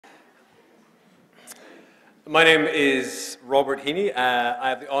My name is Robert Heaney. I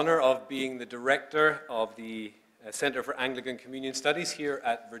have the honor of being the director of the Center for Anglican Communion Studies here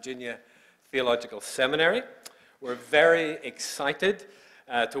at Virginia Theological Seminary. We're very excited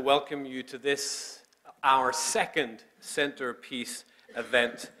to welcome you to this, our second centerpiece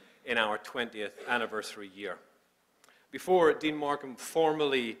event in our 20th anniversary year. Before Dean Markham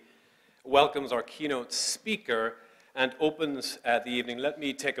formally welcomes our keynote speaker and opens the evening, let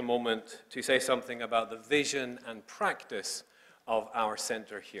me take a moment to say something about the vision and practice of our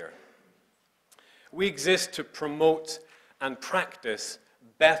center here. We exist to promote and practice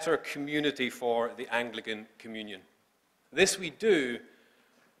better community for the Anglican Communion. This we do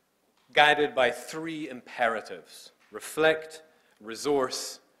guided by three imperatives: reflect,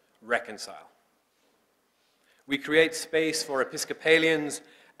 resource, reconcile. We create space for Episcopalians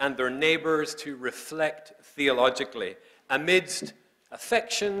and their neighbors to reflect theologically amidst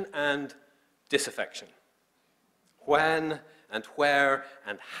affection and disaffection. When and where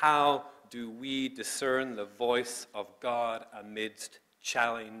and how do we discern the voice of God amidst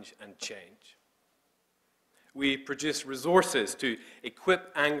challenge and change? We produce resources to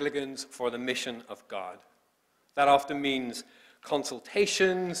equip Anglicans for the mission of God. That often means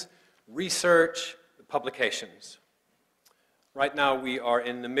consultations, research, publications. Right now, we are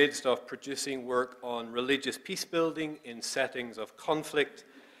in the midst of producing work on religious peace building in settings of conflict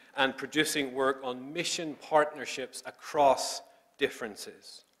and producing work on mission partnerships across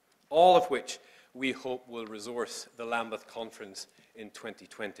differences, all of which we hope will resource the Lambeth Conference in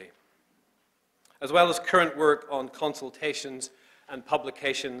 2020. As well as current work on consultations and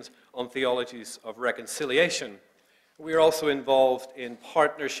publications on theologies of reconciliation, we are also involved in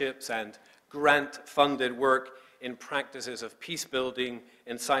partnerships and grant-funded work in practices of peace building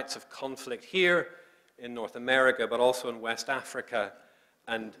in sites of conflict here in North America, but also in West Africa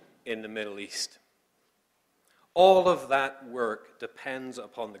and in the Middle East. All of that work depends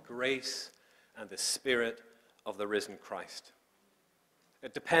upon the grace and the Spirit of the risen Christ.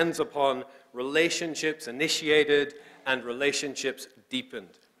 It depends upon relationships initiated and relationships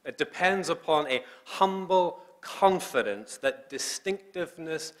deepened. It depends upon a humble confidence that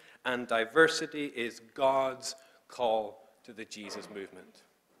distinctiveness and diversity is God's call to the Jesus movement.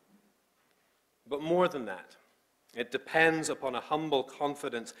 But more than that, it depends upon a humble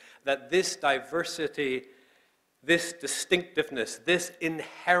confidence that this diversity, this distinctiveness, this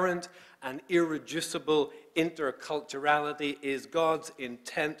inherent and irreducible interculturality is God's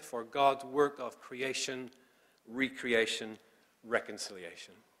intent for God's work of creation, recreation,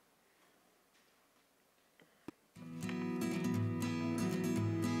 reconciliation.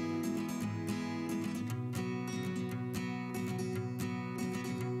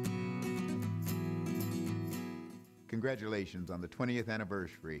 Congratulations on the 20th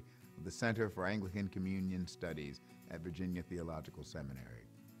anniversary of the Center for Anglican Communion Studies at Virginia Theological Seminary.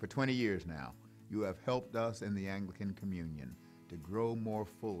 For 20 years now, you have helped us in the Anglican Communion to grow more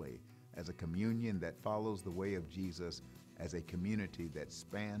fully as a communion that follows the way of Jesus, as a community that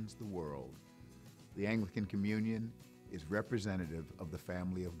spans the world. The Anglican Communion is representative of the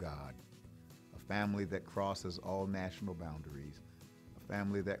family of God, a family that crosses all national boundaries, a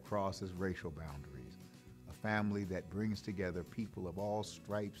family that crosses racial boundaries, a family that brings together people of all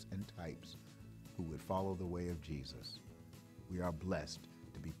stripes and types who would follow the way of Jesus. We are blessed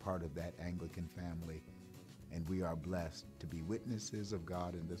to be part of that Anglican family, and we are blessed to be witnesses of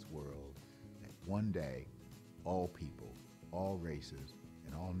God in this world, that one day all people, all races,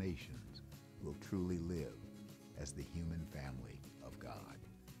 and all nations will truly live as the human family of God.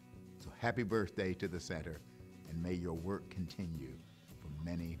 So happy birthday to the Center, and may your work continue for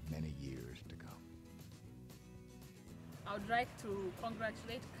many, many years to come. I would like to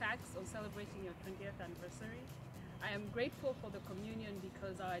congratulate CACS on celebrating your 20th anniversary. I am grateful for the communion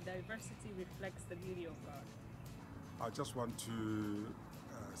because our diversity reflects the beauty of God. I just want to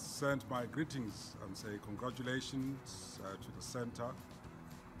send my greetings and say congratulations to the Center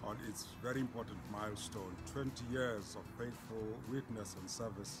on its very important milestone, 20 years of faithful witness and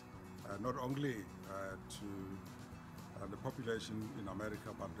service, not only to the population in America,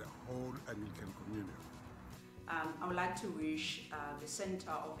 but the whole Anglican Communion. I would like to wish the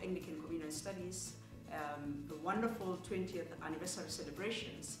Center of Anglican Communion Studies the wonderful 20th anniversary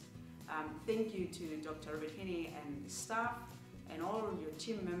celebrations. Thank you to Dr. Robert Heaney and his staff and all of your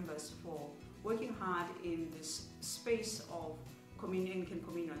team members for working hard in this space of Anglican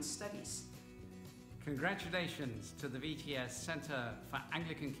Communion Studies. Congratulations to the VTS Center for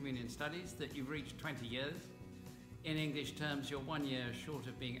Anglican Communion Studies that you've reached 20 years. In English terms, you're 1 year short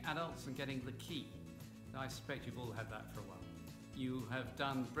of being adults and getting the key. I suspect you've all had that for a while. You have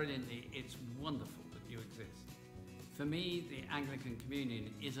done brilliantly. It's wonderful that you exist. For me, the Anglican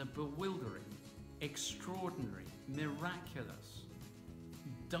Communion is a bewildering, extraordinary, miraculous,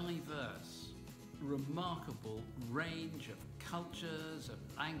 diverse, remarkable range of cultures, of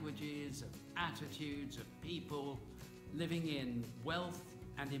languages, of attitudes, of people living in wealth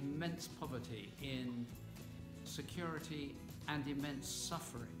and immense poverty, in security and immense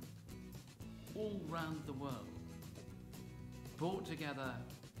suffering, all round the world, brought together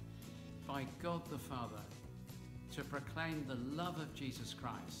by God the Father to proclaim the love of Jesus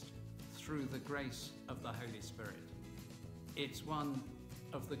Christ through the grace of the Holy Spirit. It's one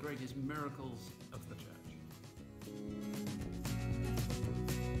of the greatest miracles of the Church.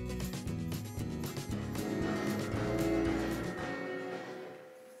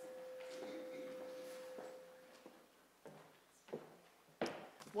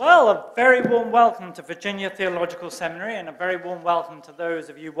 Well, a very warm welcome to Virginia Theological Seminary, and a very warm welcome to those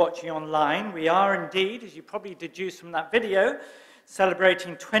of you watching online. We are indeed, as you probably deduced from that video,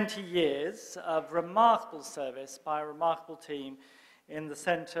 celebrating 20 years of remarkable service by a remarkable team in the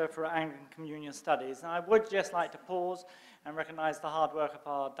Centre for Anglican Communion Studies. And I would just like to pause and recognise the hard work of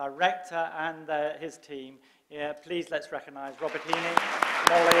our director and his team. Yeah, please let's recognise Robert Heaney,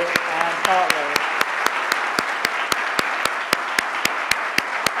 Molly and Bartley.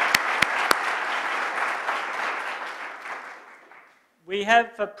 We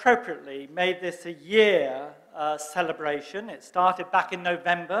have appropriately made this a year celebration. It started back in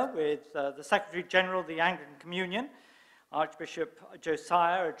November with the Secretary General of the Anglican Communion, Archbishop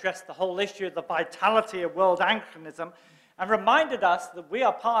Josiah, addressed the whole issue of the vitality of world Anglicanism and reminded us that we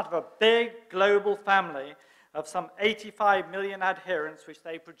are part of a big global family of some 85 million adherents, which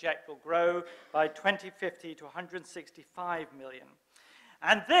they project will grow by 2050 to 165 million.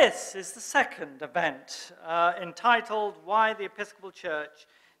 And this is the second event entitled Why the Episcopal Church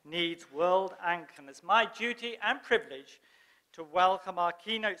Needs World Anglicanism. It's my duty and privilege to welcome our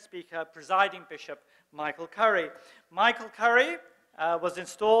keynote speaker, Presiding Bishop Michael Curry. Michael Curry was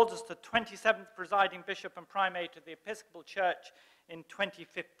installed as the 27th Presiding Bishop and Primate of the Episcopal Church in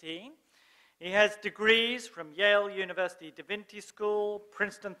 2015. He has degrees from Yale University Divinity School,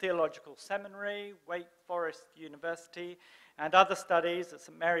 Princeton Theological Seminary, Wake Forest University, and other studies at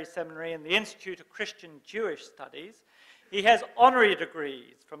St. Mary's Seminary and the Institute of Christian Jewish Studies. He has honorary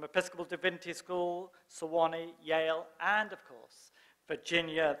degrees from Episcopal Divinity School, Sewanee, Yale, and, of course,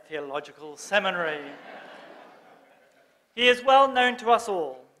 Virginia Theological Seminary. He is well known to us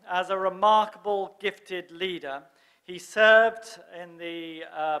all as a remarkable, gifted leader. He served in the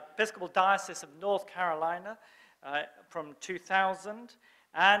Episcopal Diocese of North Carolina from 2000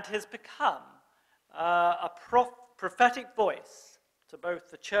 and has become a prophetic voice to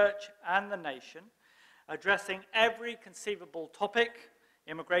both the church and the nation, addressing every conceivable topic,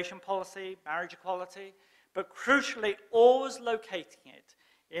 immigration policy, marriage equality, but crucially always locating it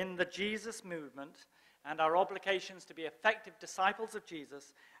in the Jesus movement and our obligations to be effective disciples of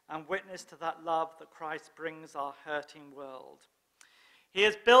Jesus and witness to that love that Christ brings our hurting world. He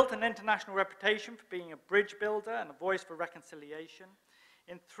has built an international reputation for being a bridge builder and a voice for reconciliation.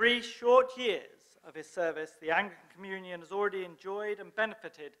 In 3 short years of his service, the Anglican Communion has already enjoyed and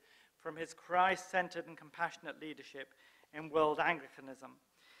benefited from his Christ-centered and compassionate leadership in world Anglicanism.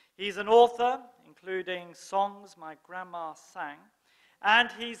 He's an author, including Songs My Grandma Sang, and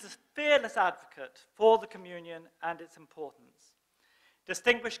he's a fearless advocate for the communion and its importance.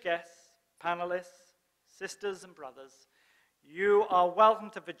 Distinguished guests, panelists, sisters and brothers, you are welcome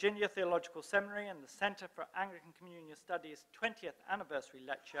to Virginia Theological Seminary and the Center for Anglican Communion Studies' 20th anniversary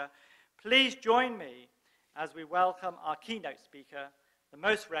lecture. Please join me as we welcome our keynote speaker, the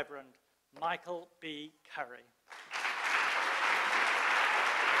Most Reverend Michael B. Curry.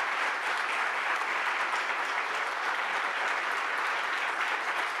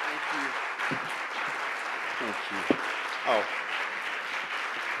 Thank you. Thank you. Oh.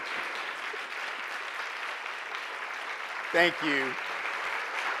 Thank you.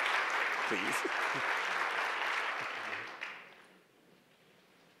 Please.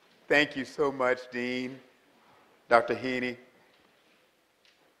 Thank you so much, Dean, Dr. Heaney,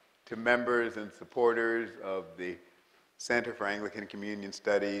 to members and supporters of the Center for Anglican Communion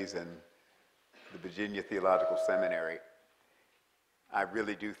Studies and the Virginia Theological Seminary. I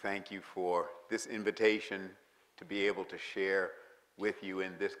really do thank you for this invitation to be able to share with you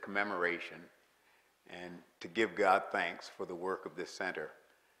in this commemoration and to give God thanks for the work of this center.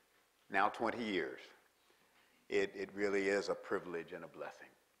 Now 20 years. It really is a privilege and a blessing.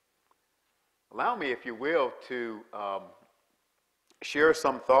 Allow me, if you will, to share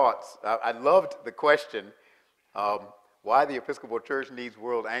some thoughts. I loved the question, why the Episcopal Church needs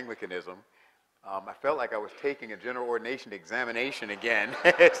world Anglicanism. I felt like I was taking a general ordination examination again.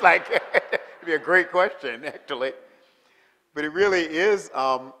 It's like, it'd be a great question, actually. But it really is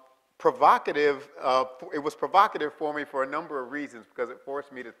provocative. It was provocative for me for a number of reasons, because it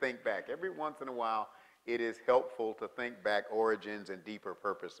forced me to think back. Every once in a while, it is helpful to think back origins and deeper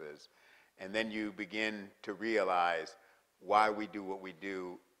purposes. And then you begin to realize why we do what we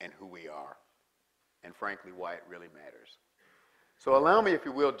do and who we are. And frankly, why it really matters. So allow me, if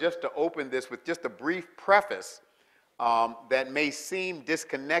you will, just to open this with just a brief preface that may seem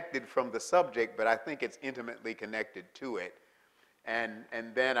disconnected from the subject, but I think it's intimately connected to it. And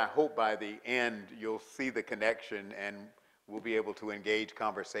then I hope by the end you'll see the connection and we'll be able to engage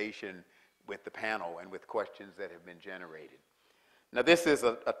conversation with the panel and with questions that have been generated. Now this is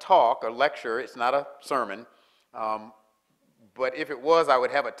a talk, a lecture, it's not a sermon, but if it was, I would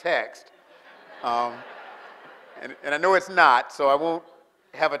have a text. And I know it's not, so I won't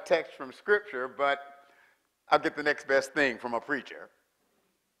have a text from Scripture, but I'll get the next best thing from a preacher.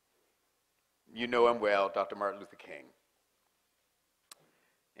 You know him well, Dr. Martin Luther King.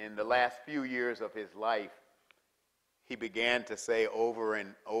 In the last few years of his life, he began to say over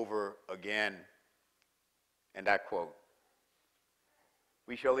and over again, and I quote,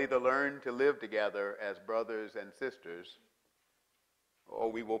 "We shall either learn to live together as brothers and sisters,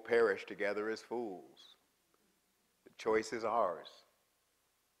 or we will perish together as fools. The choice is ours,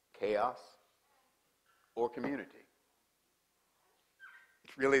 chaos or community."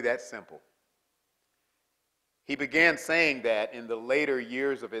 It's really that simple. He began saying that in the later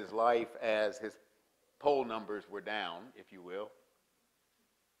years of his life as his poll numbers were down, if you will,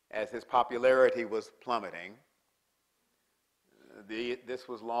 as his popularity was plummeting. This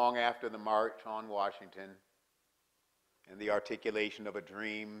was long after the March on Washington and the articulation of a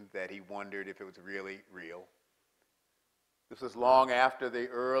dream that he wondered if it was really real. This was long after the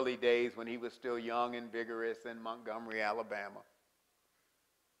early days when he was still young and vigorous in Montgomery, Alabama.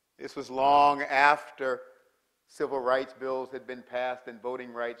 This was long after civil rights bills had been passed and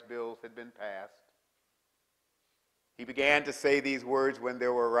voting rights bills had been passed. He began to say these words when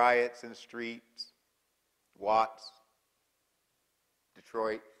there were riots in streets, Watts,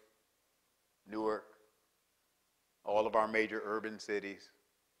 Detroit, Newark, all of our major urban cities.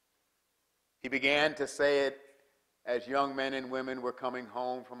 He began to say it as young men and women were coming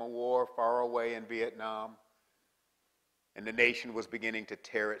home from a war far away in Vietnam, and the nation was beginning to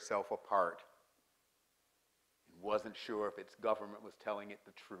tear itself apart and wasn't sure if its government was telling it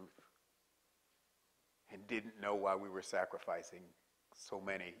the truth and didn't know why we were sacrificing so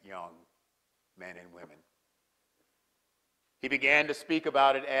many young men and women. He began to speak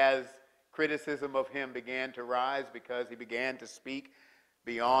about it as criticism of him began to rise, because he began to speak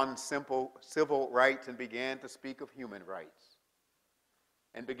beyond simple civil rights and began to speak of human rights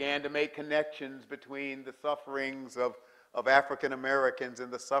and began to make connections between the sufferings of African Americans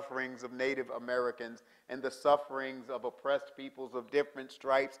and the sufferings of Native Americans and the sufferings of oppressed peoples of different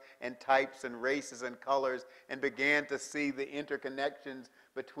stripes and types and races and colors, and began to see the interconnections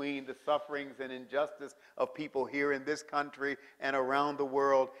between the sufferings and injustice of people here in this country and around the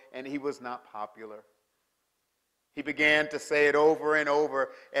world, and he was not popular. He began to say it over and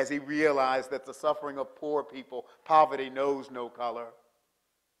over as he realized that the suffering of poor people, poverty knows no color.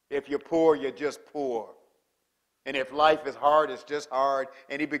 If you're poor, you're just poor. And if life is hard, it's just hard.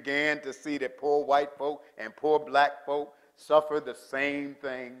 And he began to see that poor white folk and poor black folk suffer the same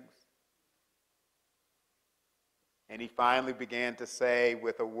things. And he finally began to say,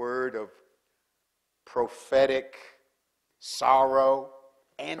 with a word of prophetic sorrow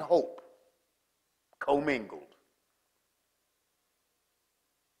and hope commingled,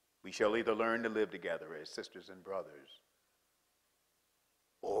 "We shall either learn to live together as sisters and brothers,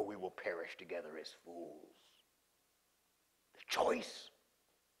 or we will perish together as fools. The choice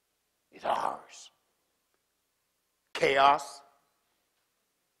is ours, chaos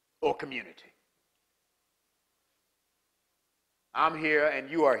or community." I'm here and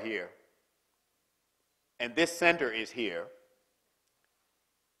you are here, and this center is here,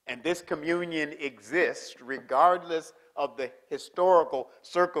 and this communion exists regardless of the historical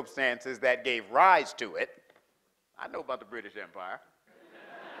circumstances that gave rise to it. I know about the British Empire.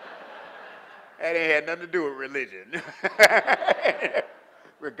 That ain't had nothing to do with religion.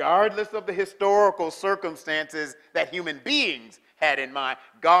 Regardless of the historical circumstances that human beings had in mind,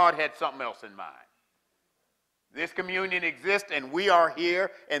 God had something else in mind. This communion exists, and we are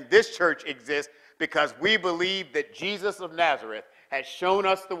here, and this church exists because we believe that Jesus of Nazareth has shown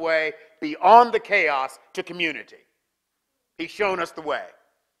us the way beyond the chaos to community. He's shown us the way.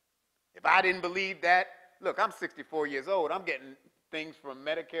 If I didn't believe that, look, I'm 64 years old. I'm getting things from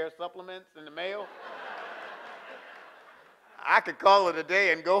Medicare supplements in the mail. I could call it a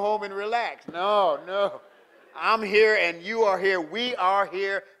day and go home and relax. No. I'm here and you are here. We are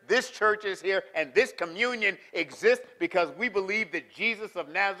here. This church is here. And this communion exists because we believe that Jesus of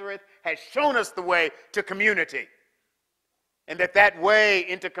Nazareth has shown us the way to community. And that way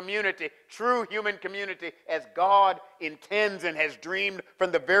into community, true human community, as God intends and has dreamed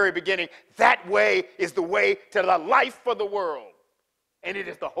from the very beginning, that way is the way to the life for the world. And it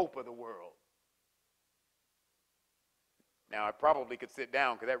is the hope of the world. Now, I probably could sit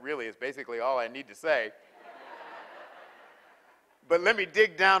down because that really is basically all I need to say. But let me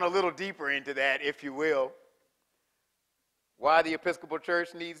dig down a little deeper into that, if you will. Why the Episcopal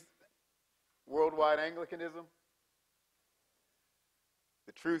Church needs worldwide Anglicanism?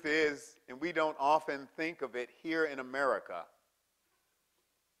 The truth is, and we don't often think of it here in America,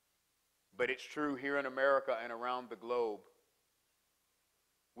 but it's true here in America and around the globe.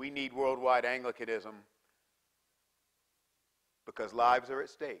 We need worldwide Anglicanism because lives are at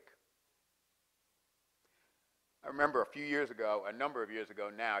stake. I remember a number of years ago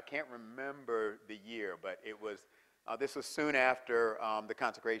now, I can't remember the year, but it was, this was soon after the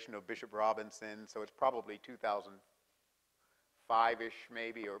consecration of Bishop Robinson, so it's probably 2005-ish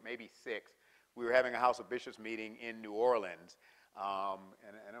maybe, or maybe 6. We were having a House of Bishops meeting in New Orleans,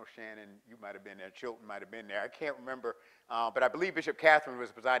 and I know Shannon, you might have been there, Chilton might have been there, I can't remember, but I believe Bishop Catherine was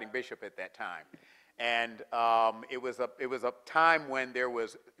the presiding bishop at that time. And it was a time when there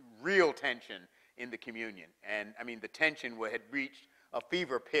was real tension in the communion. And I mean, the tension had reached a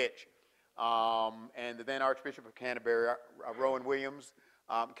fever pitch. And the then Archbishop of Canterbury, Rowan Williams,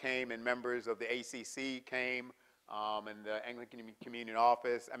 came, and members of the ACC came, and the Anglican Communion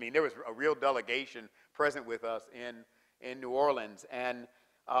Office. I mean, there was a real delegation present with us in New Orleans. And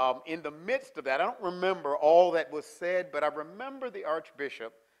in the midst of that, I don't remember all that was said, but I remember the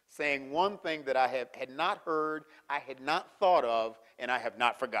Archbishop saying one thing that I had not heard, I had not thought of, and I have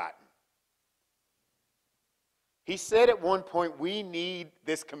not forgotten. He said at one point, we need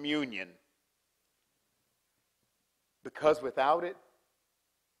this communion because without it,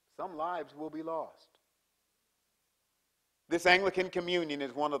 some lives will be lost. This Anglican Communion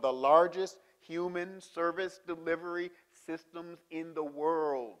is one of the largest human service delivery systems in the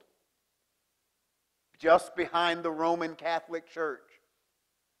world, just behind the Roman Catholic Church.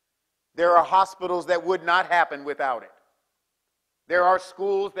 There are hospitals that would not happen without it. There are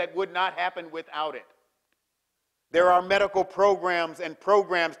schools that would not happen without it. There are medical programs and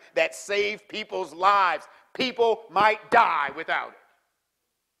programs that save people's lives. People might die without it.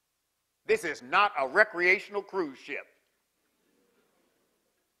 This is not a recreational cruise ship.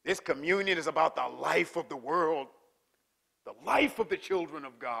 This communion is about the life of the world, the life of the children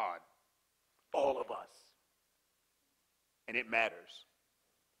of God, all of us. And it matters.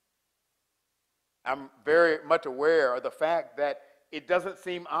 I'm very much aware of the fact that it doesn't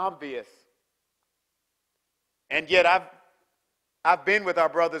seem obvious. And yet I've been with our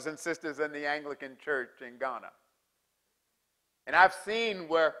brothers and sisters in the Anglican Church in Ghana. And I've seen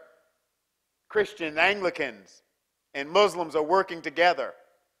where Christian Anglicans and Muslims are working together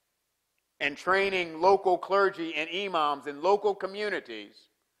and training local clergy and imams in local communities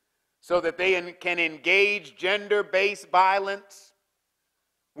so that they can engage gender-based violence,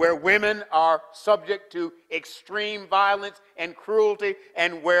 where women are subject to extreme violence and cruelty,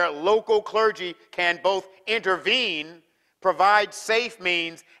 and where local clergy can both intervene, provide safe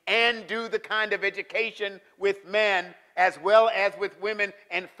means, and do the kind of education with men as well as with women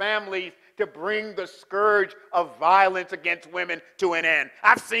and families to bring the scourge of violence against women to an end.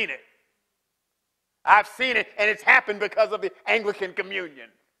 I've seen it. I've seen it, and it's happened because of the Anglican Communion.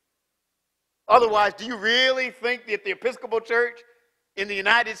 Otherwise, do you really think that the Episcopal Church in the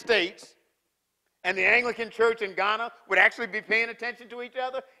United States and the Anglican Church in Ghana would actually be paying attention to each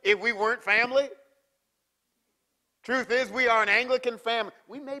other if we weren't family? Truth is, we are an Anglican family.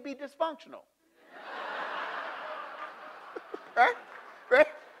 We may be dysfunctional. Right?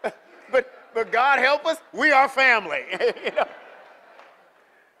 But God help us, we are family. You know?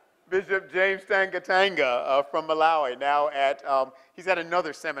 Bishop James Tangatanga from Malawi, now he's at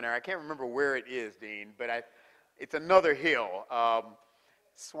another seminary. I can't remember where it is, Dean, but it's another hill.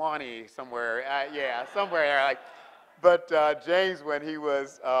 Swanee somewhere, somewhere. But James, when he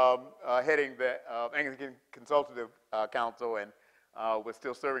was heading the Anglican Consultative Council and was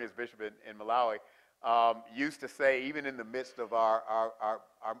still serving as bishop in Malawi, used to say, even in the midst of our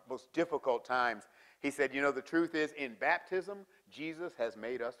most difficult times, he said, you know, the truth is, in baptism, Jesus has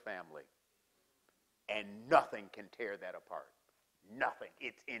made us family. And nothing can tear that apart. Nothing.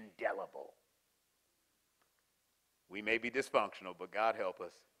 It's indelible. We may be dysfunctional, but God help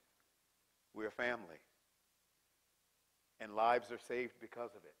us. We're a family. And lives are saved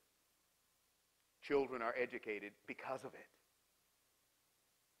because of it. Children are educated because of it.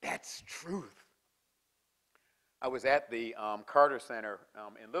 That's truth. I was at the Carter Center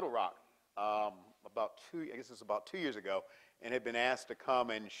in Little Rock about 2 years ago, and had been asked to come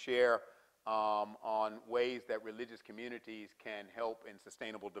and share on ways that religious communities can help in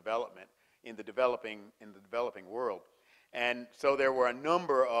sustainable development in the developing world. And so there were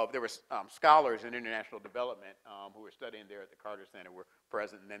scholars in international development who were studying there at the Carter Center were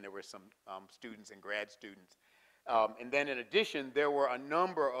present, and then there were some students and grad students. And then in addition, there were a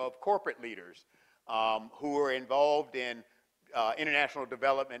number of corporate leaders who were involved in international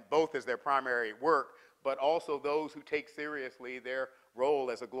development, both as their primary work, but also those who take seriously their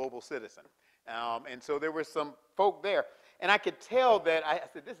role as a global citizen. And so there were some folk there. And I could tell that, I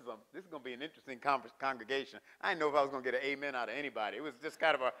said, this is going to be an interesting congregation. I didn't know if I was going to get an amen out of anybody. It was just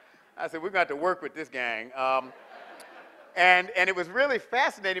kind of I said, we're going to have to work with this gang. And it was really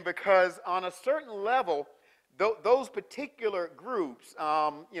fascinating because on a certain level, those particular groups,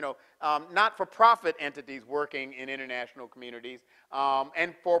 not-for-profit entities working in international communities,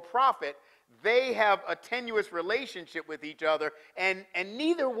 and for-profit, they have a tenuous relationship with each other, and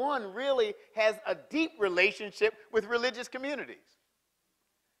neither one really has a deep relationship with religious communities.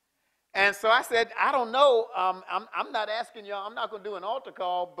 And so I said, I don't know, I'm not asking y'all, I'm not going to do an altar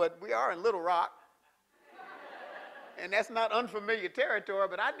call, but we are in Little Rock. And that's not unfamiliar territory,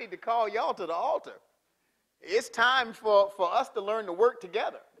 but I need to call y'all to the altar. It's time for us to learn to work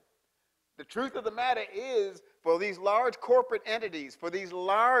together. The truth of the matter is, for these large corporate entities, for these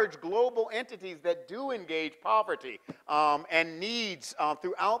large global entities that do engage poverty and needs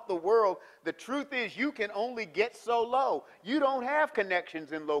throughout the world, the truth is you can only get so low. You don't have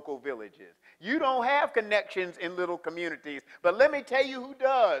connections in local villages. You don't have connections in little communities. But let me tell you who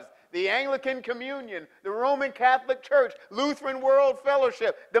does. The Anglican Communion, the Roman Catholic Church, Lutheran World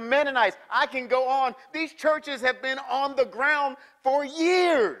Fellowship, the Mennonites. I can go on. These churches have been on the ground for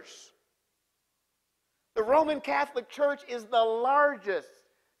years. The Roman Catholic Church is the largest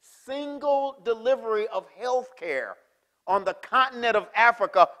single delivery of health care on the continent of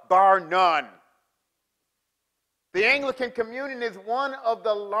Africa, bar none. The Anglican Communion is one of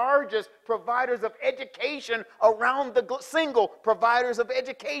the largest providers of education around the globe, single providers of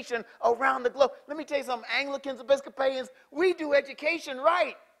education around the globe. Let me tell you something, Anglicans, Episcopalians, we do education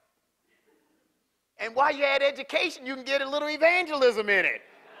right. And while you add education, you can get a little evangelism in it.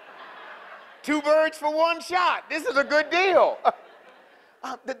 2 birds for 1 shot. This is a good deal.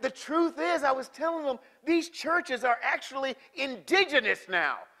 The truth is, I was telling them, these churches are actually indigenous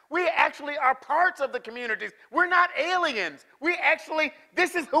now. We actually are parts of the communities. We're not aliens.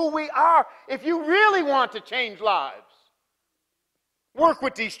 This is who we are. If you really want to change lives, work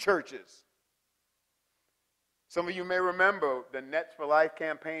with these churches. Some of you may remember the Nets for Life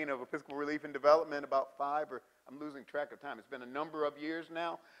campaign of Episcopal Relief and Development about I'm losing track of time. It's been a number of years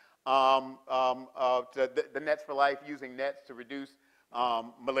now. The Nets for Life, using nets to reduce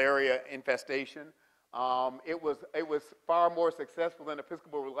malaria infestation. It was far more successful than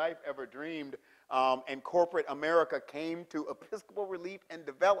Episcopal Life ever dreamed, and corporate America came to Episcopal Relief and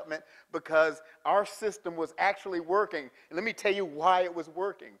Development because our system was actually working. And let me tell you why it was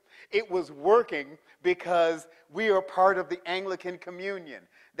working. It was working because we are part of the Anglican Communion.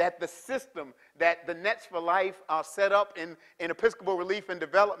 That the system that the Nets for Life set up in Episcopal Relief and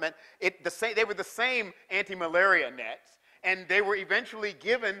Development, they were the same anti-malaria nets, and they were eventually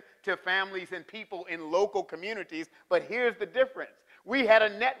given to families and people in local communities. But here's the difference. We had a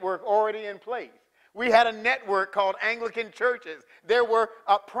network already in place. We had a network called Anglican churches. There were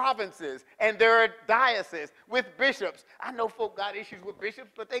provinces, and there are dioceses with bishops. I know folk got issues with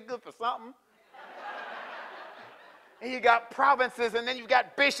bishops, but they're good for something. And you got provinces, and then you've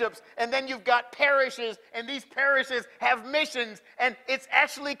got bishops, and then you've got parishes, and these parishes have missions, and it's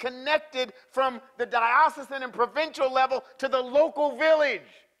actually connected from the diocesan and provincial level to the local village.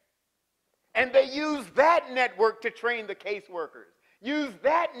 And they use that network to train the caseworkers. Use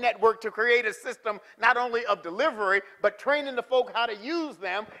that network to create a system not only of delivery, but training the folk how to use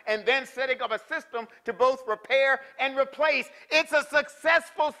them, and then setting up a system to both repair and replace. It's a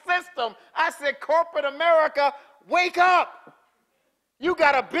successful system. I said, corporate America, wake up. You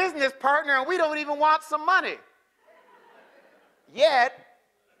got a business partner and we don't even want some money. Yet.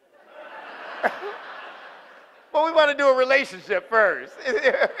 But we want to do a relationship first.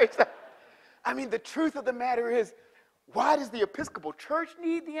 I mean, the truth of the matter is, why does the Episcopal Church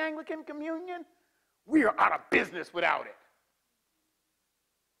need the Anglican Communion? We are out of business without it.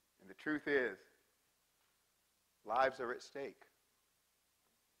 And the truth is, Lives are at stake.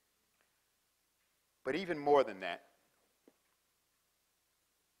 But even more than that,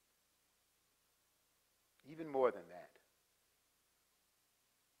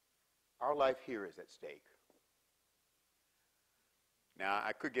 our life here is at stake. Now,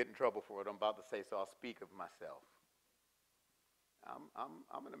 I could get in trouble for what I'm about to say, so I'll speak of myself.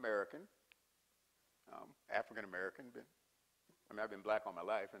 I'm an American, African American. I've been black all my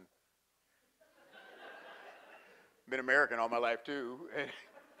life, and been American all my life too.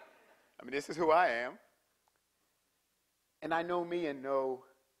 This is who I am. And I know me and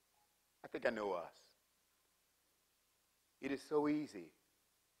I think I know us. It is so easy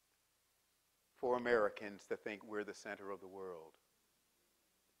for Americans to think we're the center of the world,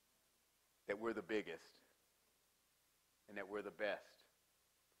 that we're the biggest, and that we're the best.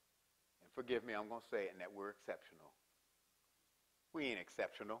 And forgive me, I'm going to say it, and that we're exceptional. We ain't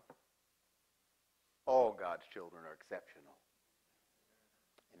exceptional. All God's children are exceptional.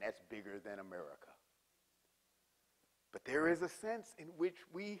 And that's bigger than America. But there is a sense in which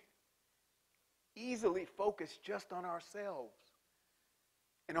we easily focus just on ourselves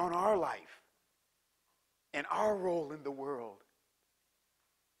and on our life and our role in the world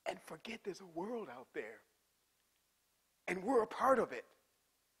and forget there's a world out there. And we're a part of it.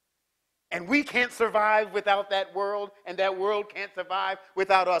 And we can't survive without that world, and that world can't survive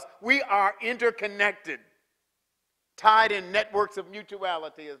without us. We are interconnected, tied in networks of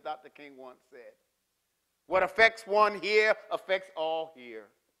mutuality, as Dr. King once said. What affects one here affects all here.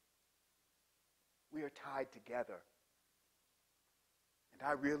 We are tied together. And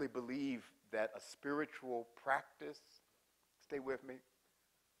I really believe that a spiritual practice, stay with me,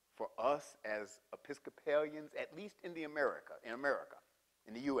 for us as Episcopalians, at least in America,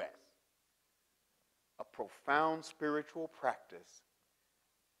 in the U.S., a profound spiritual practice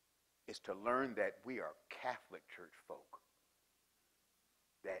is to learn that we are Catholic church folk.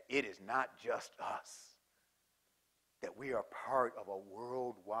 That it is not just us. That we are part of a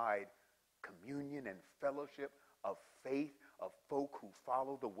worldwide communion and fellowship of faith, of folk who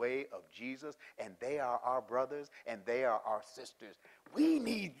follow the way of Jesus, and they are our brothers and they are our sisters. We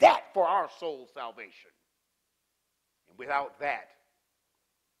need that for our soul salvation. And without that,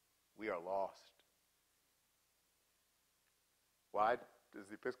 we are lost. Why does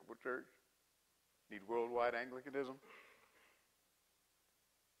the Episcopal Church need worldwide Anglicanism?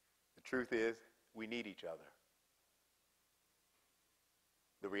 The truth is, we need each other.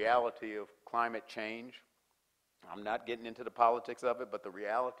 The reality of climate change, I'm not getting into the politics of it, but the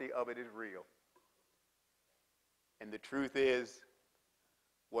reality of it is real. And the truth is,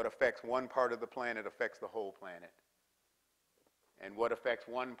 what affects one part of the planet affects the whole planet. And what affects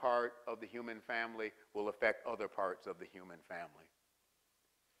one part of the human family will affect other parts of the human family,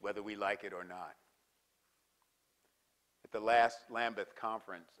 whether we like it or not. At the last Lambeth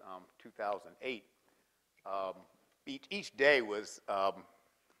Conference, 2008, each day was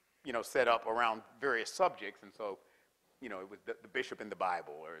set up around various subjects, and so, it was the bishop in the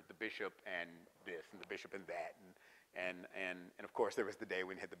Bible, or the bishop and this, and the bishop and that, and of course there was the day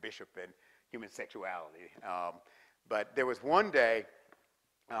when we had the bishop and human sexuality. But there was one day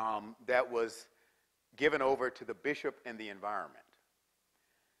that was given over to the bishop and the environment.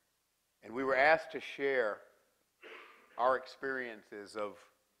 And we were asked to share our experiences of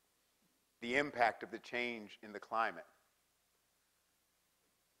the impact of the change in the climate.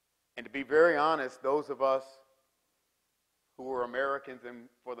 And to be very honest, those of us who were Americans, and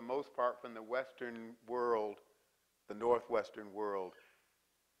for the most part from the Western world, the Northwestern world,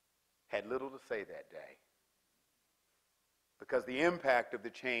 had little to say that day. Because the impact of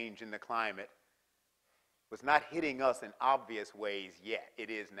the change in the climate was not hitting us in obvious ways yet. It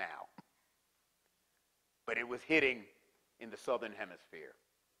is now. But it was hitting in the southern hemisphere.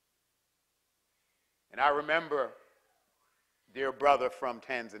 And I remember dear brother from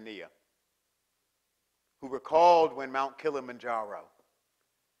Tanzania who recalled when Mount Kilimanjaro,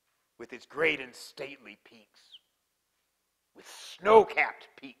 with its great and stately peaks, with snow-capped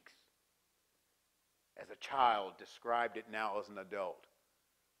peaks, as a child described it now as an adult,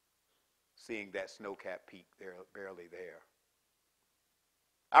 seeing that snow-capped peak there, barely there.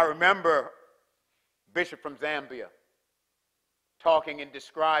 I remember Bishop from Zambia talking and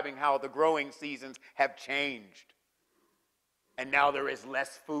describing how the growing seasons have changed. And now there is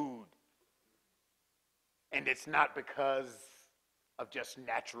less food. And it's not because of just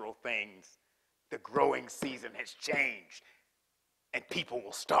natural things. The growing season has changed, and people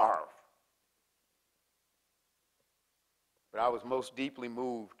will starve. But I was most deeply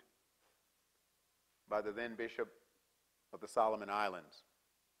moved by the then Bishop of the Solomon Islands,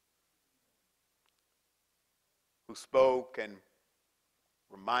 who spoke and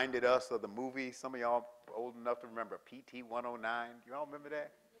reminded us of the movie. Some of y'all are old enough to remember PT 109. Do y'all remember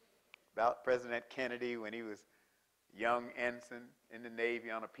that? About President Kennedy when he was a young ensign in the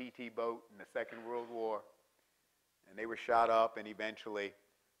Navy on a PT boat in the Second World War. And they were shot up, and eventually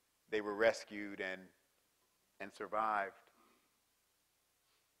they were rescued and survived.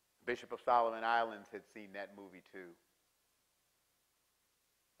 Bishop of Solomon Islands had seen that movie too.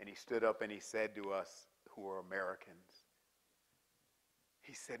 And he stood up and he said to us who are Americans,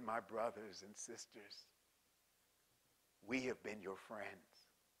 he said, "My brothers and sisters, we have been your friends.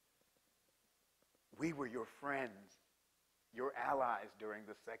 We were your friends, your allies during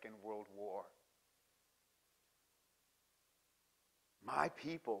the Second World War. My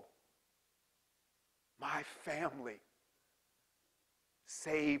people, my family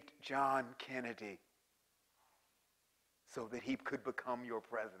saved John Kennedy so that he could become your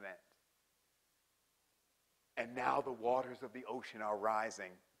president. And now the waters of the ocean are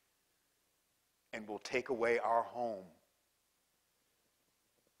rising and will take away our home.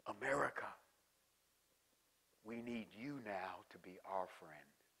 America, we need you now to be our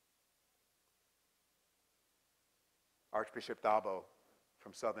friend." Archbishop Thabo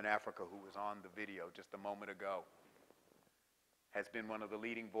from Southern Africa, who was on the video just a moment ago, has been one of the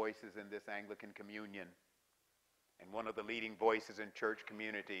leading voices in this Anglican communion and one of the leading voices in church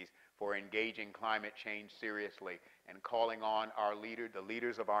communities for engaging climate change seriously and calling on our the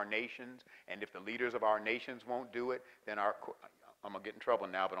leaders of our nations. And if the leaders of our nations won't do it, then I'm going to get in trouble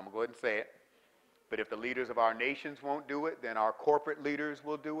now, but I'm going to go ahead and say it. But if the leaders of our nations won't do it, then our corporate leaders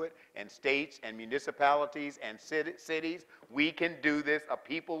will do it, and states and municipalities and cities. We can do this, a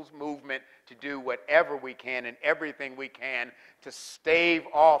people's movement, to do whatever we can and everything we can to stave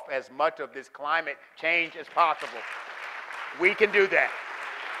off as much of this climate change as possible. We can do that.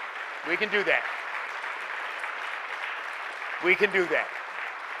 We can do that. We can do that.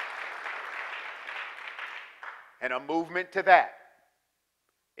 And a movement to that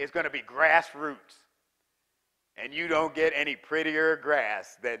is going to be grassroots. And you don't get any prettier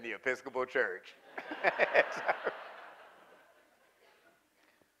grass than the Episcopal Church.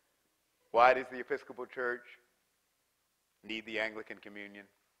 Why does the Episcopal Church need the Anglican Communion?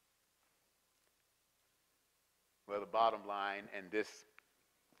 Well, the bottom line, and this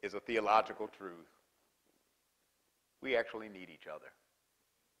is a theological truth, we actually need each other.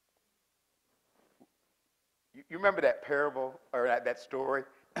 You remember that parable, or that story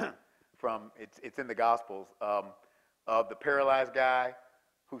from, it's in the Gospels, of the paralyzed guy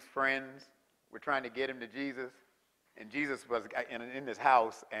whose friends were trying to get him to Jesus, and Jesus was in his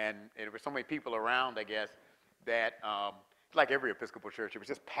house, and there were so many people around, I guess, that, like every Episcopal church, it was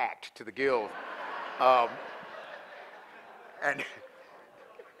just packed to the gills.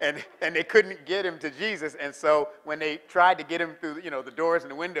 And they couldn't get him to Jesus, and so when they tried to get him through, the doors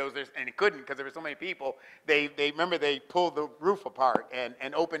and the windows, and he couldn't because there were so many people, they pulled the roof apart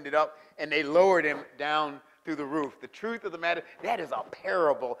and opened it up, and they lowered him down through the roof. The truth of the matter, that is a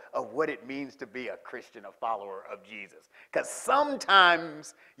parable of what it means to be a Christian, a follower of Jesus. Because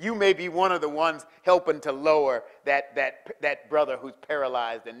sometimes you may be one of the ones helping to lower that brother who's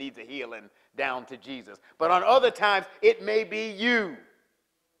paralyzed and needs a healing down to Jesus. But on other times, it may be you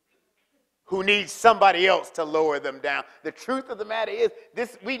who needs somebody else to lower them down. The truth of the matter is,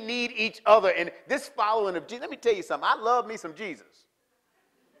 we need each other. And this following of Jesus, let me tell you something. I love me some Jesus.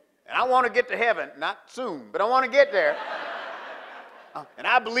 And I want to get to heaven, not soon, but I want to get there. And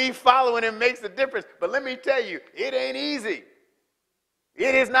I believe following him makes a difference. But let me tell you, it ain't easy.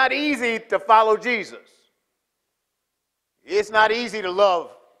 It is not easy to follow Jesus. It's not easy to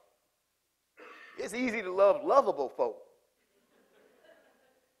love. It's easy to love lovable folk.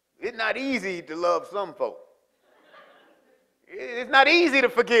 It's not easy to love some folk. It's not easy to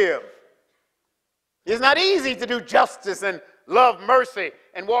forgive. It's not easy to do justice and love mercy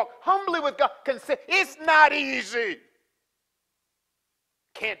and walk humbly with God. It's not easy.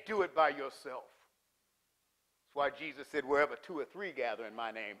 Can't do it by yourself. That's why Jesus said, wherever 2 or 3 gather in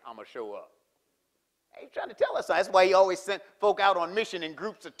my name, I'm going to show up. He's trying to tell us that. That's why he always sent folk out on mission in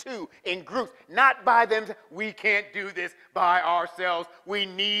groups of 2, in groups, not by them. We can't do this by ourselves. We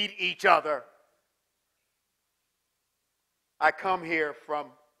need each other. I come here from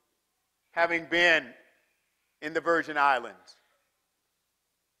having been in the Virgin Islands,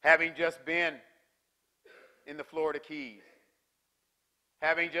 having just been in the Florida Keys,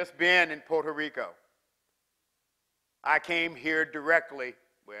 having just been in Puerto Rico. I came here directly,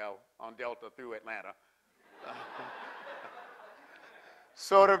 on Delta through Atlanta,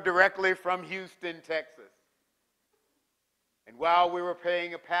 sort of directly from Houston, Texas. And while we were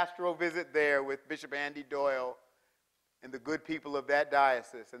paying a pastoral visit there with Bishop Andy Doyle and the good people of that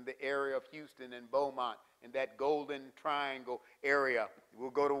diocese and the area of Houston and Beaumont and that Golden Triangle area. We'll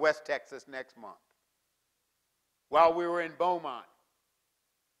go to West Texas next month. While we were in Beaumont,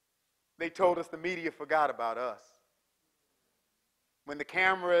 they told us the media forgot about us. When the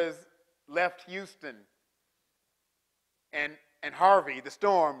cameras left Houston and Harvey, the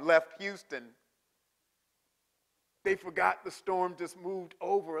storm, left Houston, they forgot the storm just moved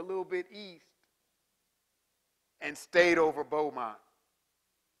over a little bit east and stayed over Beaumont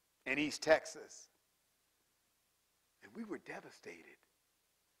and East Texas. And we were devastated.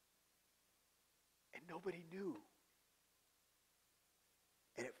 And nobody knew.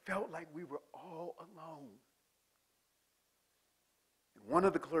 And it felt like we were all alone. And one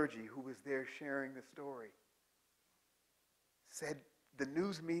of the clergy who was there sharing the story said the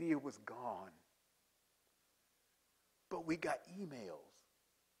news media was gone, but we got emails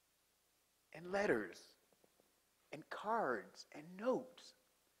and letters and cards and notes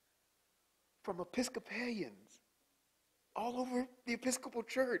from Episcopalians all over the Episcopal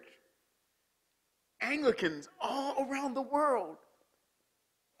Church, Anglicans all around the world,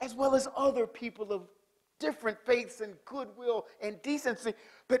 as well as other people of different faiths and goodwill and decency.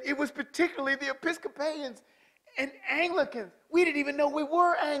 But it was particularly the Episcopalians and Anglicans. We didn't even know we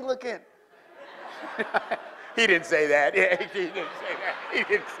were Anglican. He didn't say that. He didn't say that. He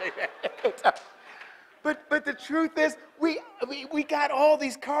didn't say that. But the truth is, we got all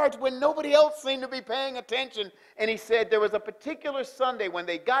these cards when nobody else seemed to be paying attention. And he said there was a particular Sunday when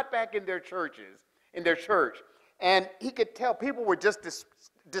they got back in their church, and he could tell people were just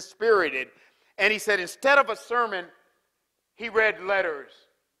dispirited. And he said instead of a sermon, he read letters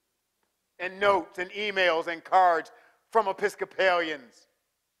and notes and emails and cards from Episcopalians.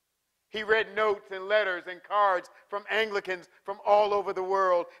 He read notes and letters and cards from Anglicans from all over the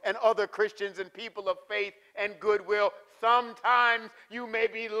world and other Christians and people of faith and goodwill. Sometimes you may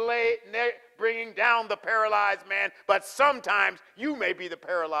be bringing down the paralyzed man, but sometimes you may be the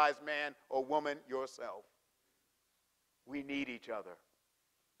paralyzed man or woman yourself. We need each other.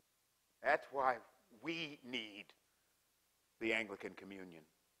 That's why we need the Anglican Communion.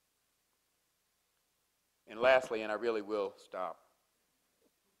 And lastly, and I really will stop,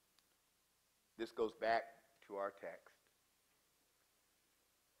 this goes back to our text.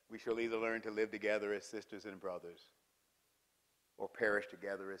 We shall either learn to live together as sisters and brothers or perish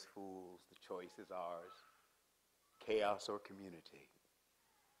together as fools. The choice is ours, chaos or community.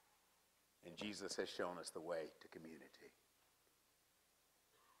 And Jesus has shown us the way to community.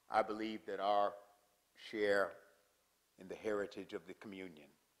 I believe that our share in the heritage of the communion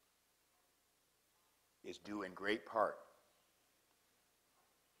is due in great part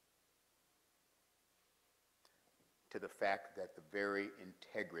to the fact that the very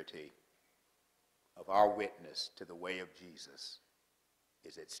integrity of our witness to the way of Jesus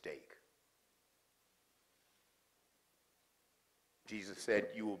is at stake. Jesus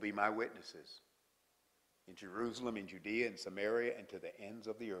said, "You will be my witnesses in Jerusalem, in Judea, in Samaria, and to the ends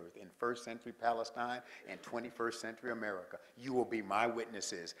of the earth." In first century Palestine and 21st century America, you will be my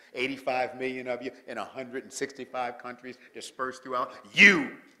witnesses. 85 million of you in 165 countries dispersed throughout.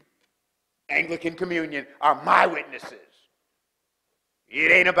 You, Anglican Communion, are my witnesses.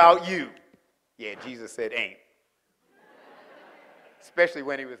 It ain't about you. Yeah, Jesus said ain't. Especially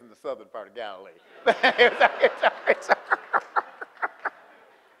when he was in the southern part of Galilee.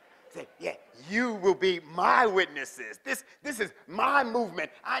 Say, yeah, you will be my witnesses. This is my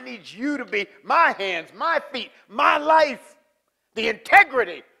movement. I need you to be my hands, my feet, my life. The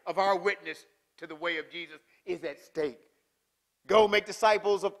integrity of our witness to the way of Jesus is at stake. Go make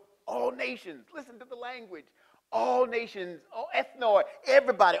disciples of all nations. Listen to the language. All nations, all ethnoi,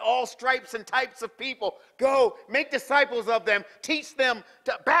 everybody, all stripes and types of people. Go make disciples of them. Teach them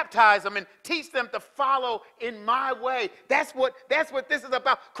to baptize them and teach them to follow in my way. That's what this is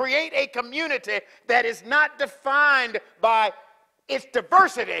about. Create a community that is not defined by its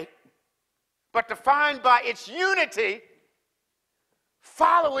diversity, but defined by its unity,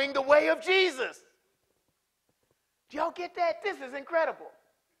 following the way of Jesus. Do y'all get that? This is incredible.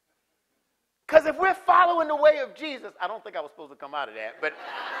 Because if we're following the way of Jesus, I don't think I was supposed to come out of that, but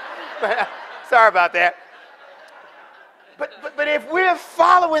sorry about that. But if we're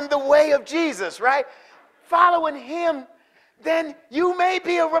following the way of Jesus, right, following him, then you may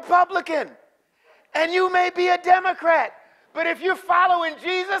be a Republican and you may be a Democrat. But if you're following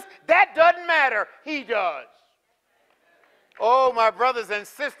Jesus, that doesn't matter. He does. Oh, my brothers and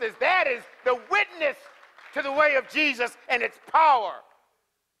sisters, that is the witness to the way of Jesus and its power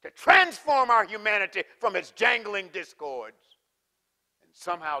to transform our humanity from its jangling discords and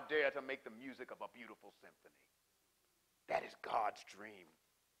somehow dare to make the music of a beautiful symphony. That is God's dream.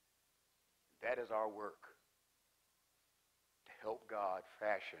 That is our work, to help God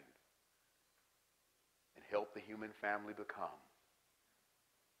fashion and help the human family become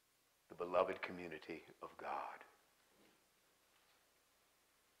the beloved community of God.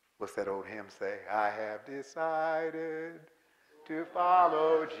 What's that old hymn say? I have decided to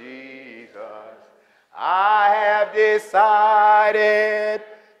follow Jesus. I have decided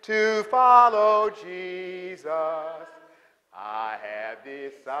to follow Jesus. I have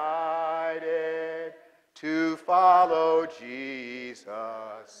decided to follow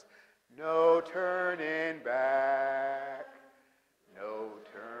Jesus. No turning back. No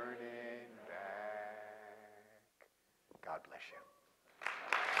turning back. God bless you.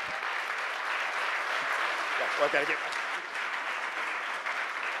 Well, I gotta get my...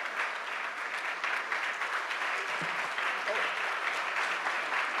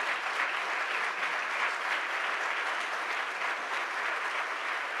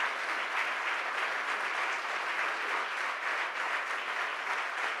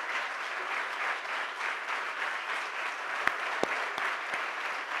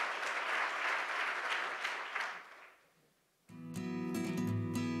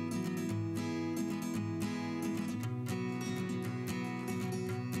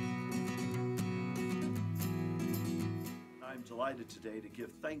 I'm delighted today to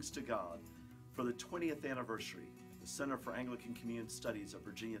give thanks to God for the 20th anniversary of the Center for Anglican Communion Studies at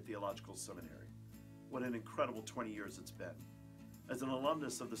Virginia Theological Seminary. What an incredible 20 years it's been. As an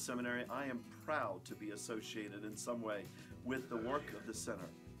alumnus of the seminary, I am proud to be associated in some way with the work of the center,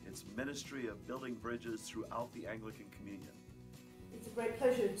 its ministry of building bridges throughout the Anglican Communion. It's a great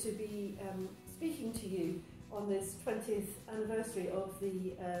pleasure to be speaking to you on this 20th anniversary of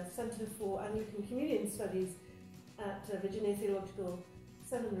the Center for Anglican Communion Studies at Virginia Theological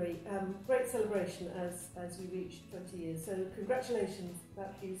Seminary. Great celebration as we reach 20 years. So congratulations,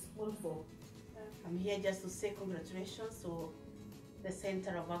 that is wonderful. I'm here just to say congratulations to the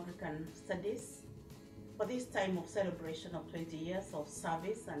Center of Anglican Studies for this time of celebration of 20 years of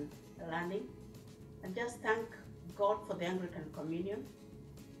service and learning. And just thank God for the Anglican Communion,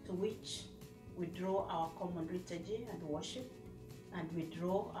 to which we draw our common liturgy and worship, and we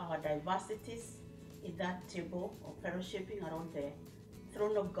draw our diversities in that table of fellowshipping around the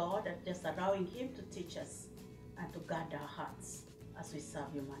throne of God, and just allowing Him to teach us and to guard our hearts as we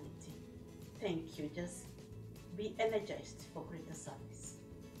serve humanity. Thank you. Just be energized for greater service.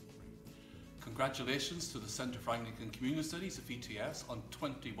 Congratulations to the Centre for Anglican Communion Studies at VTS on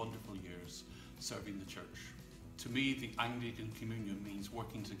 20 wonderful years serving the Church. To me, the Anglican Communion means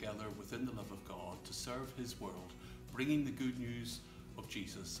working together within the love of God to serve His world, bringing the good news of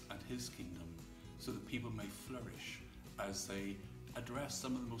Jesus and His kingdom so that people may flourish as they address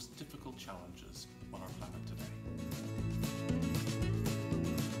some of the most difficult challenges on our planet today.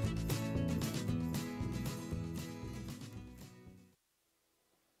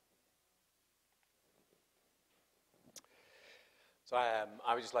 So I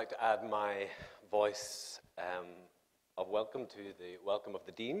would just like to add my voice of welcome to the welcome of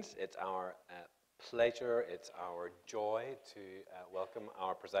the Deans. It's our pleasure, it's our joy to welcome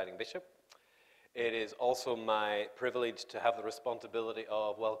our Presiding Bishop. It is also my privilege to have the responsibility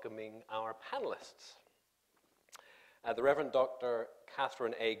of welcoming our panelists. The Reverend Dr.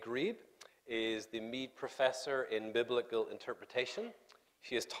 Catherine A. Grebe is the Mead Professor in Biblical Interpretation.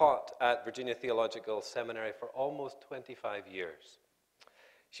 She has taught at Virginia Theological Seminary for almost 25 years.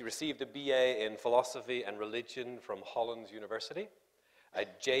 She received a BA in Philosophy and Religion from Hollins University, a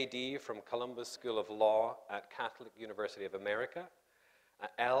JD from Columbus School of Law at Catholic University of America, an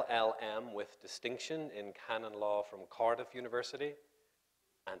LLM with distinction in Canon Law from Cardiff University,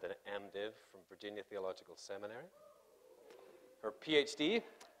 and an MDiv from Virginia Theological Seminary. Her PhD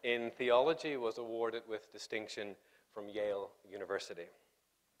in theology was awarded with distinction from Yale University.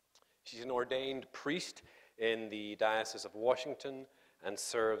 She's an ordained priest in the Diocese of Washington and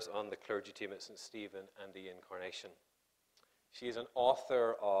serves on the clergy team at St. Stephen and the Incarnation. She is an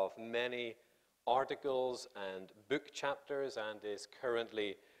author of many articles and book chapters and is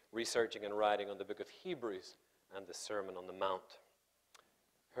currently researching and writing on the book of Hebrews and the Sermon on the Mount.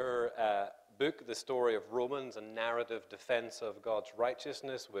 Her book, The Story of Romans, a narrative defense of God's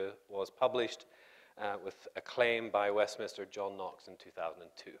righteousness, was published with acclaim by Westminster John Knox in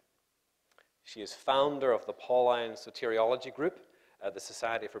 2002. She is founder of the Pauline Soteriology Group at the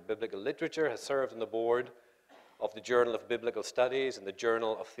Society for Biblical Literature, has served on the board of the Journal of Biblical Studies and the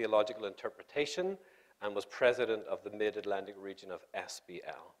Journal of Theological Interpretation, and was president of the Mid-Atlantic region of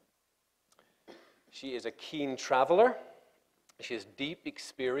SBL. She is a keen traveler. She has deep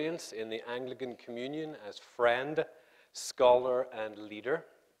experience in the Anglican Communion as friend scholar and leader.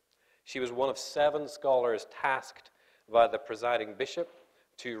 She was one of 7 scholars tasked by the presiding bishop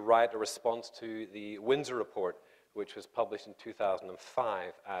to write a response to the Windsor Report, which was published in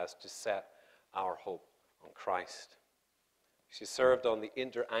 2005 as To Set Our Hope on Christ. She served on the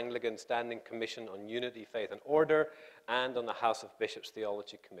Inter-Anglican Standing Commission on Unity, Faith and Order and on the House of Bishops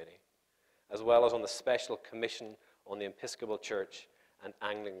Theology Committee, as well as on the Special Commission on the Episcopal Church and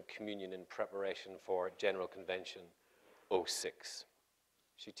Anglican Communion in preparation for General Convention 06.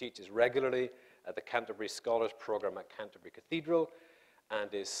 She teaches regularly at the Canterbury Scholars Program at Canterbury Cathedral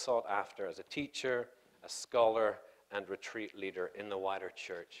and is sought after as a teacher, a scholar, and retreat leader in the wider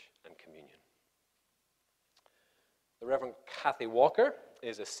church and communion. The Reverend Kathy Walker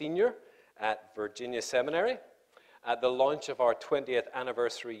is a senior at Virginia Seminary. At the launch of our 20th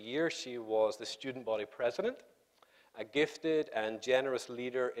anniversary year, she was the student body president, a gifted and generous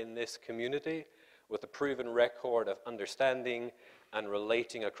leader in this community with a proven record of understanding and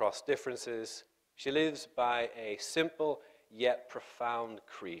relating across differences. She lives by a simple yet profound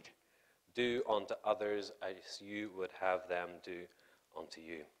creed: do unto others as you would have them do unto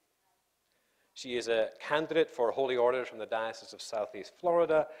you. She is a candidate for Holy Orders from the Diocese of Southeast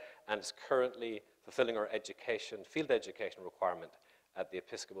Florida and is currently fulfilling her field education requirement at the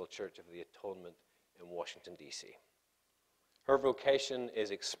Episcopal Church of the Atonement in Washington, D.C. Her vocation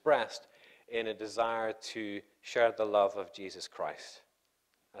is expressed in a desire to share the love of Jesus Christ.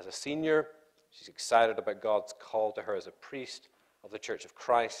 As a senior, she's excited about God's call to her as a priest of the Church of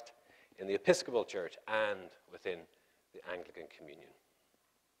Christ in the Episcopal Church and within the Anglican Communion.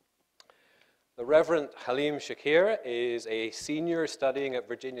 The Reverend Halim Shakir is a senior studying at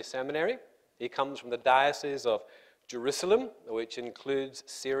Virginia Seminary. He comes from the Diocese of Jerusalem, which includes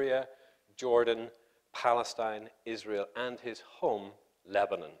Syria, Jordan, Palestine, Israel, and his home,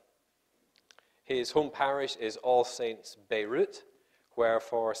 Lebanon. His home parish is All Saints Beirut, where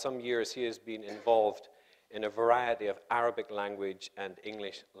for some years he has been involved in a variety of Arabic language and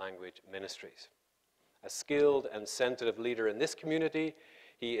English language ministries. A skilled and sensitive leader in this community,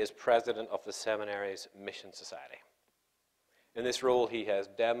 he is president of the seminary's Mission Society. In this role, he has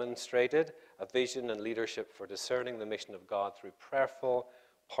demonstrated a vision and leadership for discerning the mission of God through prayerful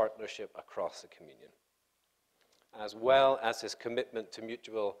partnership across the communion, as well as his commitment to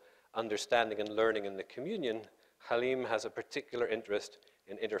mutual understanding and learning in the communion. Halim has a particular interest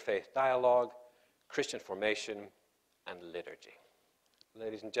in interfaith dialogue, Christian formation, and liturgy.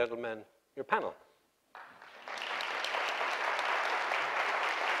 Ladies and gentlemen, your panel.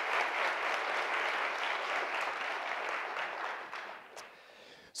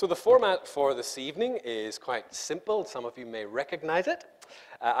 So the format for this evening is quite simple. Some of you may recognize it.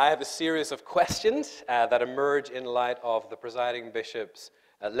 I have a series of questions that emerge in light of the presiding bishop's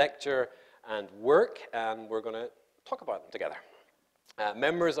lecture and work, and we're going to talk about them together.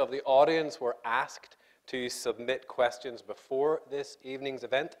 Members of the audience were asked to submit questions before this evening's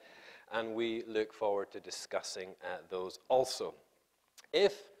event, and we look forward to discussing those also.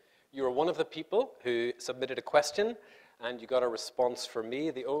 If you're one of the people who submitted a question and you got a response from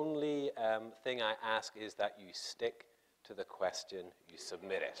me, the only thing I ask is that you stick to the question you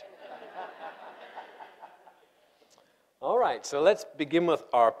submitted. All right, so let's begin with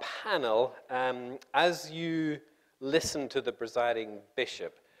our panel. As you listen to the presiding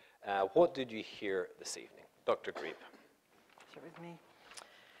bishop, what did you hear this evening? Dr. Grebe. Share with me.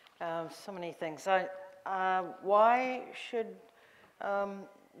 So many things.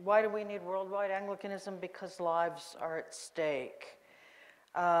 Why do we need worldwide Anglicanism? Because lives are at stake.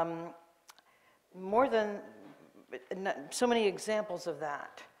 More than so many examples of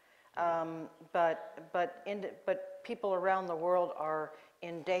that. But people around the world are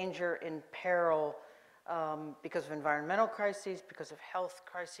in danger, in peril, because of environmental crises, because of health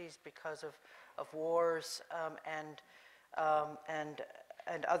crises, because of wars, and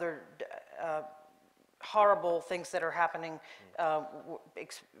other horrible things that are happening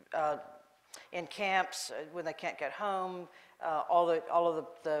in camps when they can't get home. All of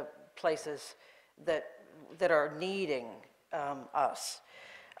the places that are needing us.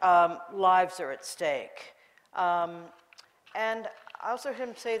 Lives are at stake. And I also heard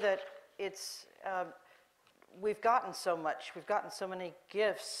him say that it's we've gotten so much. We've gotten so many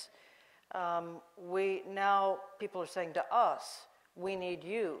gifts. Now people are saying to us, we need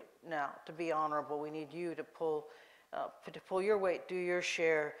you now to be honorable. We need you to pull your weight, do your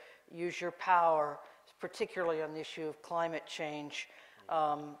share, use your power, particularly on the issue of climate change.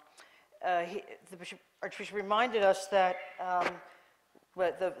 The Archbishop reminded us that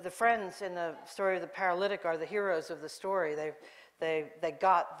the friends in the story of the paralytic are the heroes of the story. They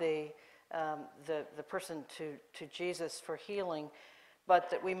got the the person to Jesus for healing, but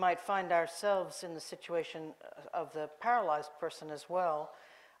that we might find ourselves in the situation of the paralyzed person as well,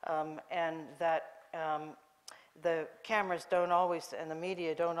 and that the cameras don't always, and the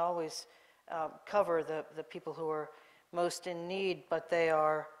media don't always cover the people who are most in need, but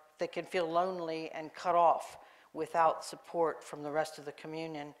they can feel lonely and cut off without support from the rest of the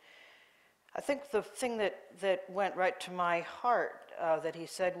communion. I think the thing that went right to my heart that he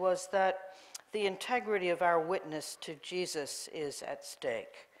said was that the integrity of our witness to Jesus is at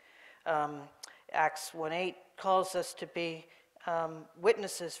stake. Acts 1:8 calls us to be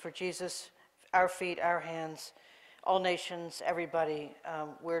witnesses for Jesus, our feet, our hands, all nations, everybody.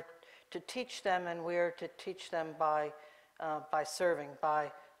 We're to teach them, and we're to teach them by serving,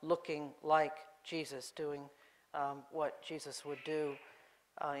 by looking like Jesus, doing what Jesus would do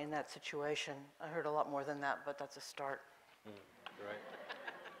in that situation. I heard a lot more than that, but that's a start. Right.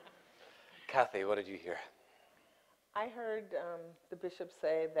 Kathy, what did you hear? I heard the bishop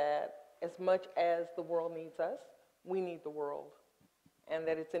say that as much as the world needs us, we need the world, and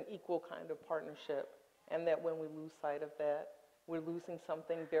that it's an equal kind of partnership, and that when we lose sight of that, we're losing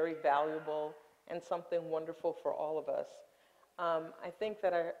something very valuable and something wonderful for all of us. I think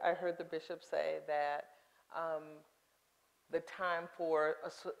that I heard the bishop say that the time for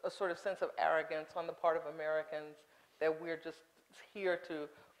a sort of sense of arrogance on the part of Americans, that we're just here to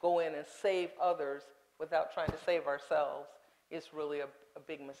go in and save others without trying to save ourselves, is really a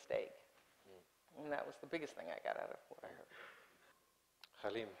big mistake. And that was the biggest thing I got out of what I heard.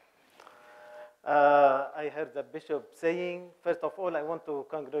 Halim. I heard the bishop saying, first of all, I want to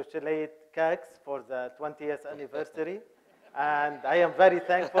congratulate CACS for the 20th anniversary. And I am very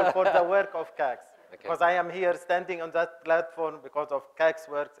thankful for the work of CACS, because I am here standing on that platform because of CACS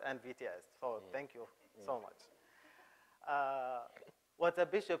works and VTS. So thank you so much. What the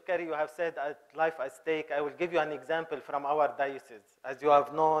Bishop Kerry, you have said, life at stake, I will give you an example from our diocese. As you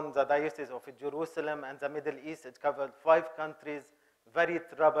have known, the Diocese of Jerusalem and the Middle East, it covered 5 countries, very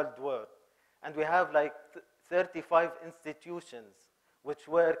troubled world. And we have like 35 institutions which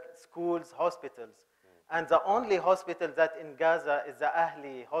work, schools, hospitals. And the only hospital that in Gaza is the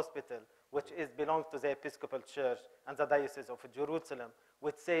Ahli Hospital, which belongs to the Episcopal Church and the Diocese of Jerusalem,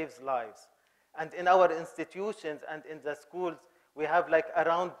 which saves lives. And in our institutions and in the schools, we have like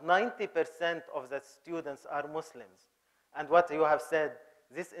around 90% of the students are Muslims. And what you have said,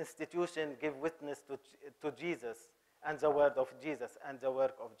 this institution give witness to Jesus and the word of Jesus and the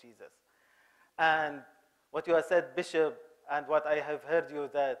work of Jesus. And what you have said, Bishop, and what I have heard you,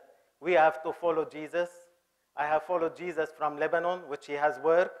 that we have to follow Jesus. I have followed Jesus from Lebanon, which he has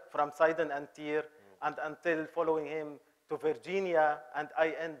worked, from Sidon and Tyre, and until following him to Virginia, and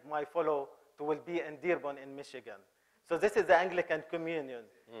I end my follow to will be in Dearborn in Michigan. So this is the Anglican Communion.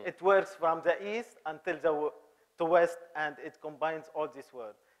 It works from the east until the west, and it combines all this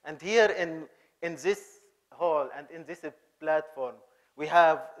work. And here in this hall and in this platform, we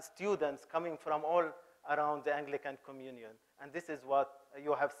have students coming from all around the Anglican Communion. And this is what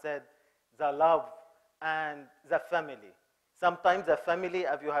you have said, the love and the family. Sometimes the family,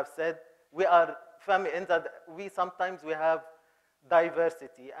 as you have said, we are family, sometimes we have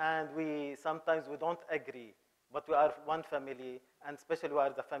diversity, and sometimes we don't agree, but we are one family, and especially we are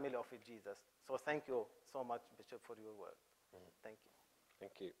the family of Jesus. So thank you so much, Bishop, for your work. Thank you.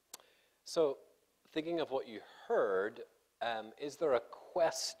 Thank you. So, thinking of what you heard, is there a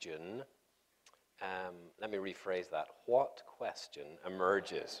question? Let me rephrase that. What question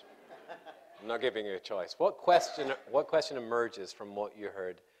emerges? I'm not giving you a choice. What question emerges from what you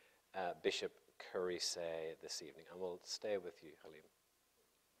heard Bishop Curry say this evening? And we'll stay with you, Halim.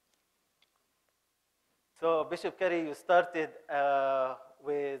 So, Bishop Curry, you started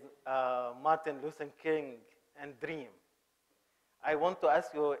with Martin Luther King and Dream. I want to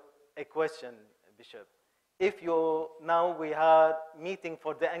ask you a question, Bishop. If now we are meeting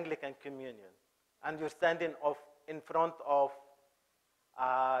for the Anglican Communion, and you're standing in front of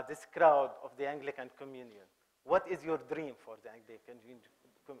this crowd of the Anglican Communion, what is your dream for the Anglican Communion?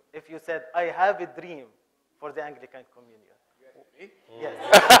 If you said, I have a dream for the Anglican Communion. You me? Yes.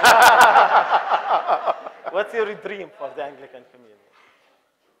 What's your dream for the Anglican Communion?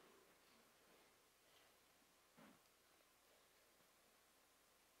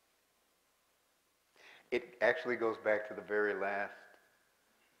 It actually goes back to the very last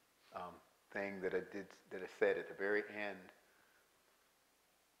thing that I said at the very end,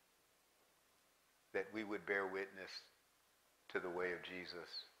 that we would bear witness to the way of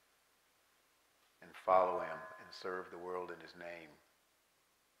Jesus and follow him and serve the world in his name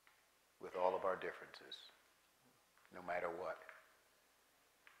with all of our differences, no matter what.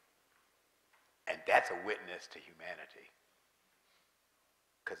 And that's a witness to humanity.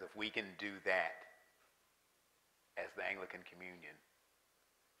 Because if we can do that as the Anglican Communion,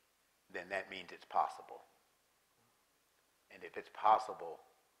 then that means it's possible. And if it's possible,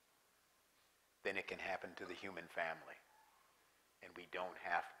 then it can happen to the human family. And we don't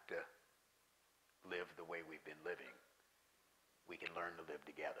have to live the way we've been living. We can learn to live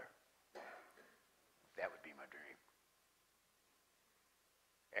together. That would be my dream.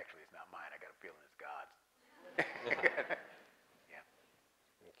 Actually, it's not mine. I got a feeling it's God's. Yeah.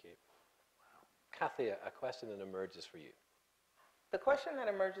 Thank you. Wow. Kathy, a question that emerges for you. The question that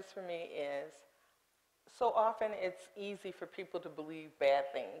emerges for me is, so often it's easy for people to believe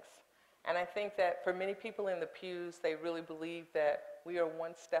bad things. And I think that for many people in the pews, they really believe that we are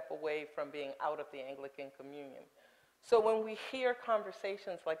one step away from being out of the Anglican Communion. So when we hear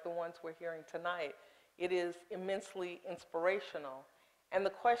conversations like the ones we're hearing tonight, it is immensely inspirational. And the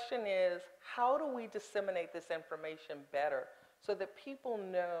question is, how do we disseminate this information better so that people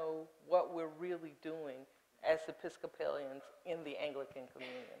know what we're really doing as Episcopalians in the Anglican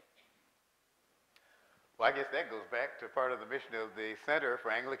Communion? Well, I guess that goes back to part of the mission of the Center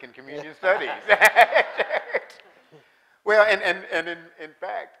for Anglican Communion Studies. Well, and in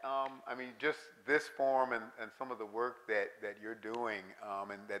fact, I mean, just this forum and some of the work that you're doing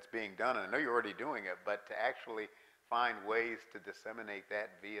and that's being done, and I know you're already doing it, but to actually find ways to disseminate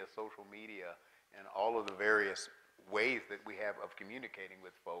that via social media and all of the various ways that we have of communicating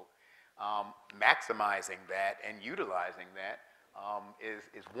with folk, maximizing that and utilizing that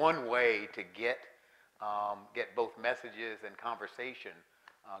is one way to get both messages and conversation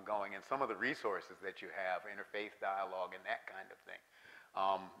going, and some of the resources that you have, interfaith dialogue and that kind of thing.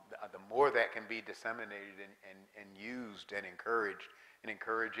 The more that can be disseminated and used and encouraged, and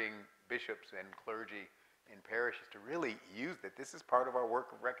encouraging bishops and clergy in parishes to really use that. This is part of our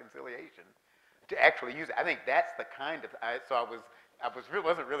work of reconciliation, to actually use it. I think that's the kind of, I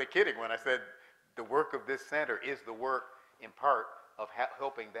wasn't really kidding when I said the work of this center is the work in part of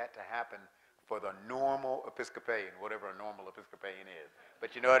helping that to happen for the normal Episcopalian, whatever a normal Episcopalian is.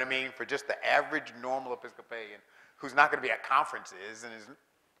 But you know what I mean? For just the average normal Episcopalian who's not going to be at conferences and is,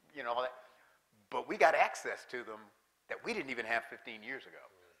 you know, all that. But we got access to them that we didn't even have 15 years ago.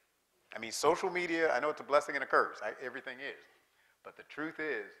 I mean, social media, I know it's a blessing and a curse. Everything is. But the truth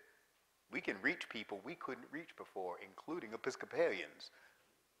is, we can reach people we couldn't reach before, including Episcopalians.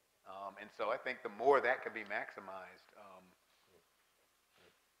 And so I think the more that can be maximized.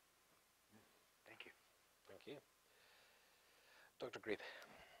 Thank you. Thank you. Dr. Grieve.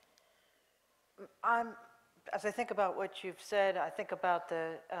 As I think about what you've said, I think about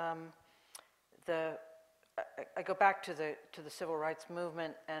I go back to the civil rights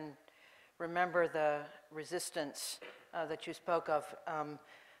movement and remember the resistance that you spoke of.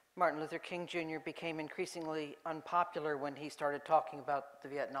 Martin Luther King Jr. became increasingly unpopular when he started talking about the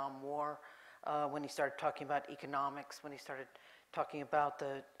Vietnam War, when he started talking about economics, when he started talking about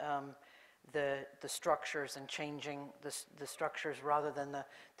the structures and changing the structures rather than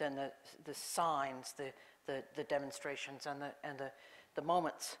the signs, the demonstrations and the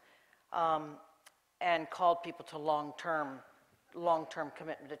moments, and called people to long-term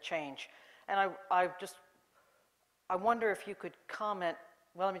commitment to change. And I wonder if you could comment.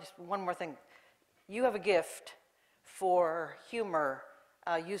 Well, let me just, one more thing. You have a gift for humor,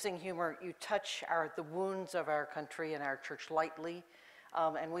 using humor. You touch the wounds of our country and our church lightly,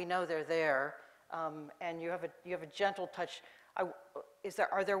 and we know they're there. And you have a gentle touch.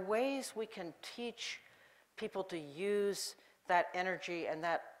 Are there ways we can teach people to use that energy and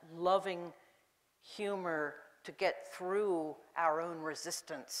that loving humor to get through our own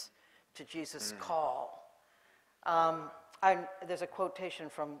resistance to Jesus' call? There's a quotation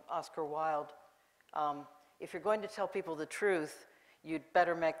from Oscar Wilde. If you're going to tell people the truth, you'd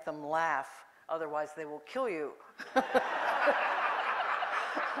better make them laugh, otherwise they will kill you.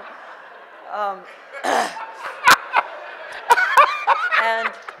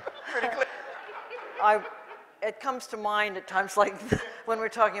 And it comes to mind at times like when we're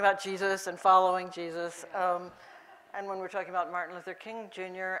talking about Jesus and following Jesus, and when we're talking about Martin Luther King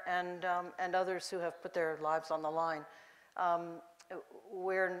Jr. and others who have put their lives on the line. Our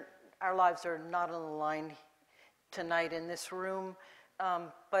lives are not on the line tonight in this room,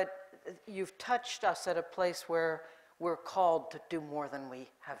 but you've touched us at a place where we're called to do more than we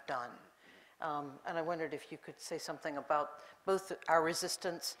have done. And I wondered if you could say something about both our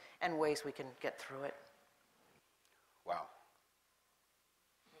resistance and ways we can get through it. Wow.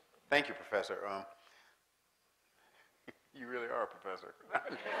 Thank you, Professor. You really are a professor.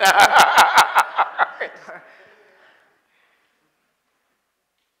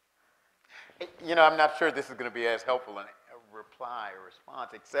 You know, I'm not sure this is going to be as helpful in a reply or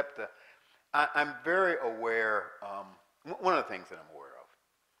response, except I'm very aware, one of the things that I'm aware of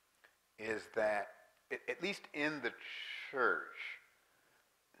is that, at least in the church,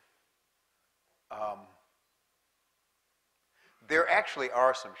 there actually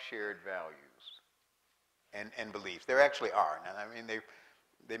are some shared values and beliefs. There actually are. Now, I mean,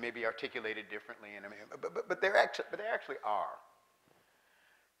 they may be articulated differently, and I mean, but they actually are.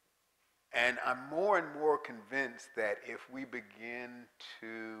 And I'm more and more convinced that if we begin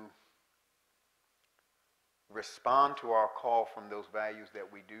to respond to our call from those values that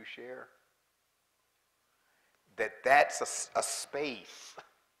we do share, that's a space,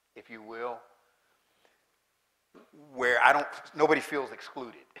 if you will, where nobody feels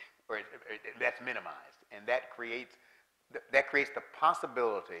excluded, or that's minimized, and that creates the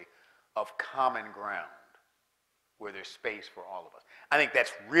possibility of common ground, where there's space for all of us. I think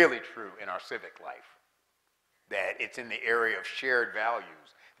that's really true in our civic life, that it's in the area of shared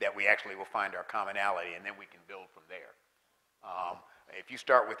values that we actually will find our commonality, and then we can build from there. If you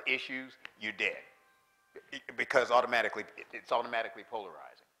start with issues, you're dead, because it's automatically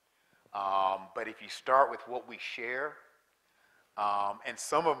polarizing. But if you start with what we share, and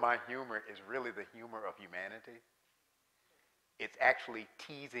some of my humor is really the humor of humanity, it's actually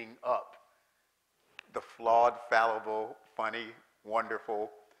teasing up the flawed, fallible, funny,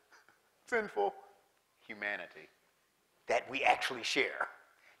 wonderful, sinful humanity that we actually share.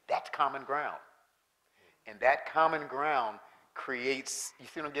 That's common ground. And that common ground creates, you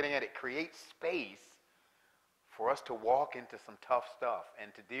see what I'm getting at? It creates space for us to walk into some tough stuff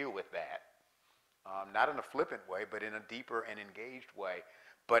and to deal with that. Not in a flippant way, but in a deeper and engaged way,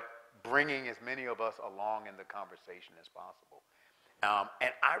 but bringing as many of us along in the conversation as possible.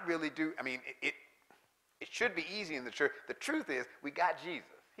 And I really do, I mean, it should be easy in the church. The truth is, we got Jesus.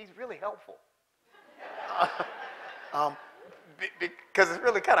 He's really helpful. Because it's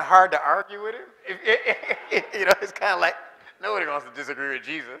really kind of hard to argue with him. You know, it's kind of like, nobody wants to disagree with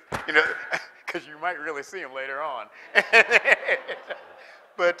Jesus, you know, because you might really see him later on.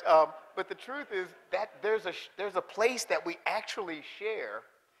 But the truth is that there's a place that we actually share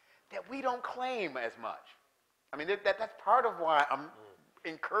that we don't claim as much. I mean, that's part of why I'm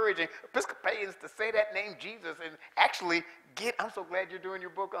encouraging Episcopalians to say that name Jesus and actually I'm so glad you're doing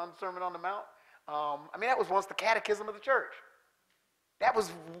your book on Sermon on the Mount. I mean, that was once the catechism of the church. That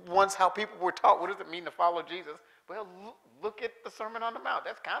was once how people were taught, what does it mean to follow Jesus? Well, look at the Sermon on the Mount.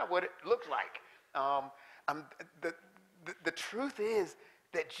 That's kind of what it looks like. The truth is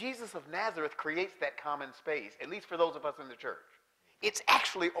that Jesus of Nazareth creates that common space, at least for those of us in the church. It's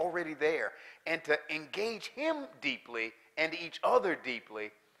actually already there. And to engage him deeply and each other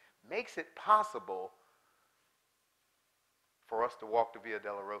deeply makes it possible for us to walk the Via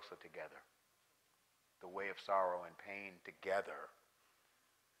Dolorosa together, the way of sorrow and pain together,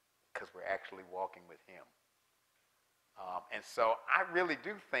 because we're actually walking with him. And so I really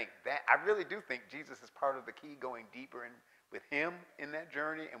do think Jesus is part of the key, going deeper with him in that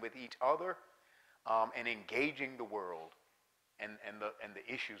journey and with each other, and engaging the world and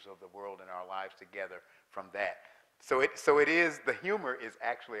the issues of the world in our lives together from that. So it is, the humor is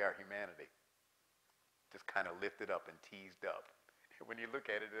actually our humanity, just kind of lifted up and teased up. When you look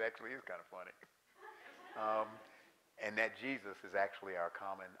at it, it actually is kind of funny. And that Jesus is actually our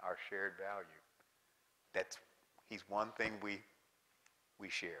shared value. He's one thing we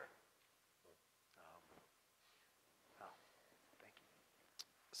share. Thank you.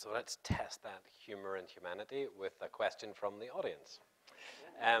 So let's test that humor and humanity with a question from the audience.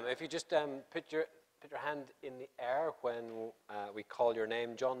 If you just put your hand in the air when we call your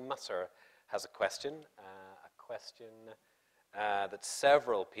name. John Musser has a question that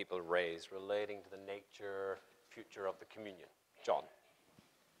several people raised relating to the future of the communion. John.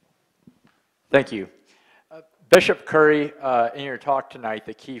 Thank you. Bishop Curry, in your talk tonight,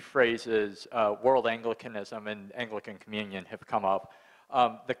 the key phrases World Anglicanism and Anglican Communion have come up.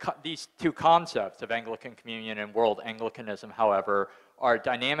 These two concepts of Anglican Communion and World Anglicanism, however, are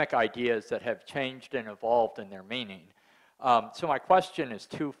dynamic ideas that have changed and evolved in their meaning. So my question is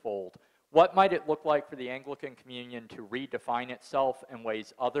twofold. What might it look like for the Anglican Communion to redefine itself in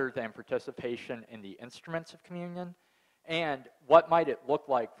ways other than participation in the instruments of communion? And what might it look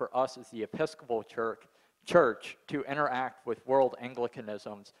like for us as the Episcopal Church to interact with world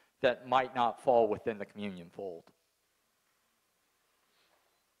Anglicanisms that might not fall within the communion fold?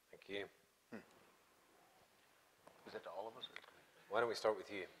 Thank you. Is that to all of us? Why don't we start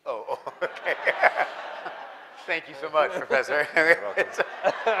with you? Oh, okay. Thank you so much, Professor. You're welcome.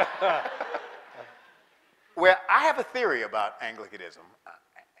 Well, I have a theory about Anglicanism,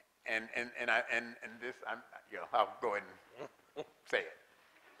 and this, I'll go ahead and say it.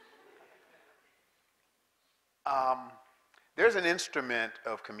 There's an instrument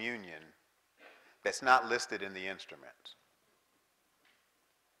of communion that's not listed in the instruments.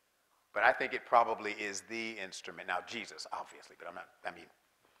 But I think it probably is the instrument. Now, Jesus, obviously, but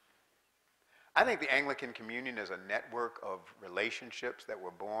I think the Anglican Communion is a network of relationships that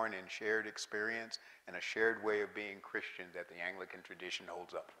were born in shared experience and a shared way of being Christian that the Anglican tradition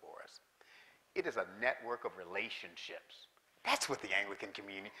holds up for us. It is a network of relationships. That's what the Anglican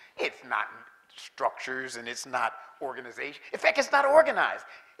Communion, it's not structures and it's not organization. In fact, it's not organized.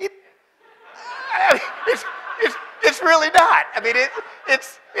 It's really not. I mean,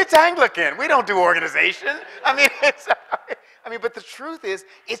 it's Anglican. We don't do organization. But the truth is,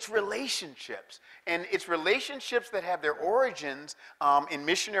 it's relationships. And it's relationships that have their origins in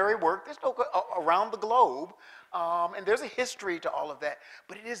missionary work. There's no around the globe. And there's a history to all of that.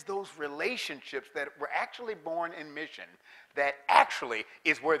 But it is those relationships that were actually born in mission that actually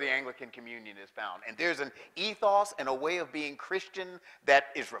is where the Anglican Communion is found. And there's an ethos and a way of being Christian that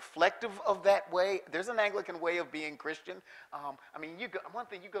is reflective of that way. There's an Anglican way of being Christian. One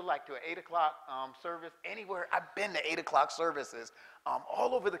thing, you go like to an 8 o'clock service anywhere. I've been to 8 o'clock services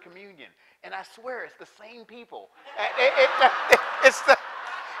all over the communion. And I swear it's the same people. It's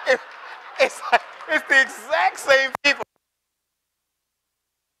the exact same people.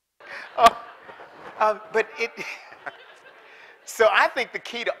 So I think the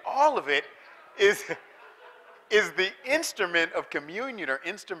key to all of it is the instrument of communion or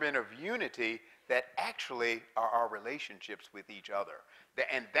instrument of unity that actually are our relationships with each other.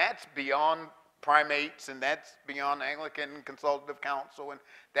 And that's beyond primates, and that's beyond Anglican Consultative Council, and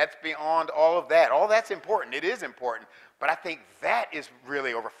that's beyond all of that. All that's important. It is important. But I think that is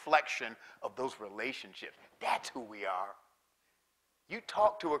really a reflection of those relationships. That's who we are. You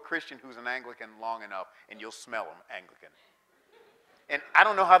talk to a Christian who's an Anglican long enough, and you'll smell them Anglican. And I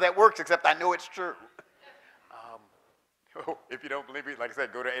don't know how that works, except I know it's true. If you don't believe me, like I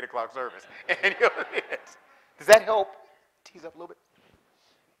said, go to 8 o'clock service. And does that help tease up a little bit?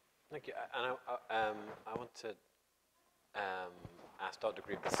 Thank you. And I want to ask Dr.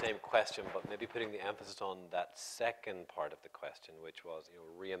 Grieve the same question, but maybe putting the emphasis on that second part of the question, which was,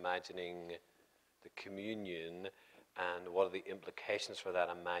 reimagining the communion and what are the implications for that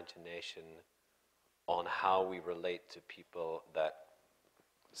imagination on how we relate to people that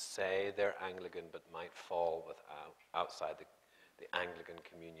say they're Anglican but might fall outside the Anglican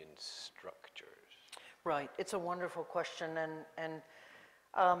communion structures. Right. It's a wonderful question, and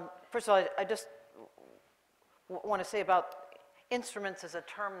first of all, I just want to say about instruments as a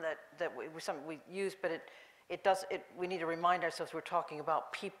term that we use, but we need to remind ourselves we're talking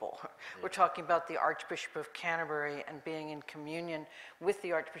about people. We're talking about the Archbishop of Canterbury and being in communion with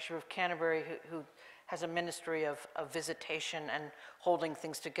the Archbishop of Canterbury, who has a ministry of visitation and holding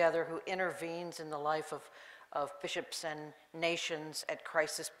things together, who intervenes in the life of bishops and nations at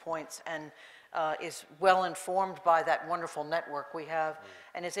crisis points, and is well informed by that wonderful network we have,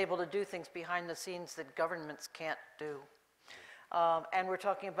 and is able to do things behind the scenes that governments can't do. And we're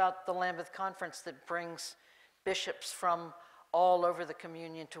talking about the Lambeth Conference that brings bishops from all over the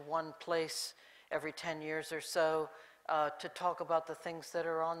communion to one place every 10 years or so to talk about the things that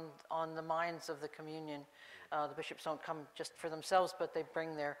are on the minds of the communion. The bishops don't come just for themselves, but they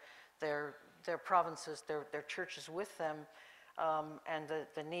bring their provinces, their churches with them, and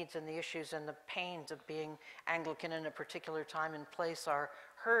the needs and the issues and the pains of being Anglican in a particular time and place are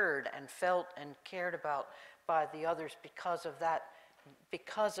heard and felt and cared about by the others because of that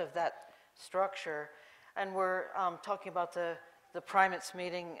structure. And we're talking about the primates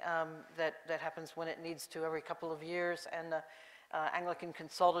meeting that happens when it needs to every couple of years, and the Anglican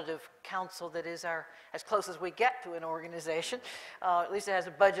Consultative Council that is as close as we get to an organization. At least it has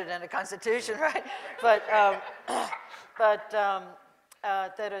a budget and a constitution, right? But that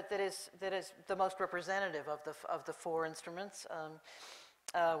is the most representative of the four instruments,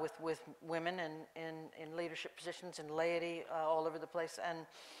 with women in leadership positions and laity all over the place, and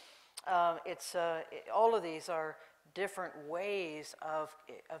all of these are different ways of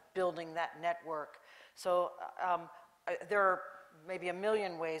building that network. So there are maybe a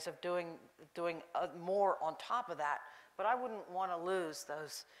million ways of doing more on top of that, but I wouldn't want to lose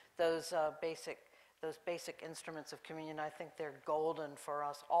those basic instruments of communion. I think they're golden for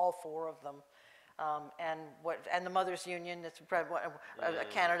us, all four of them. And the Mothers Union, it's a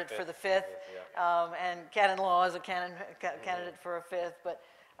candidate for the fifth, and canon law is a candidate for a fifth, but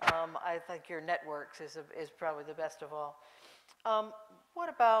I think your networks is probably the best of all. What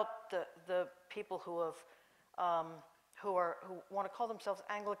about the people who who want to call themselves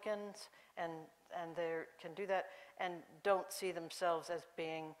Anglicans and they can do that and don't see themselves as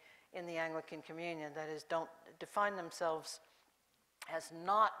being in the Anglican Communion. That is, don't define themselves as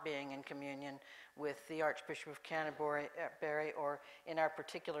not being in communion with the Archbishop of Canterbury or in our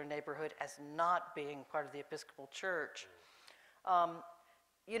particular neighborhood as not being part of the Episcopal Church.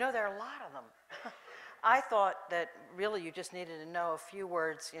 You know, there are a lot of them. I thought that really you just needed to know a few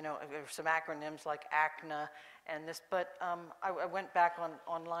words, you know, some acronyms like ACNA and this, but I went back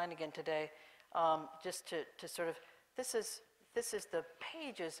online again today just to sort of, this is the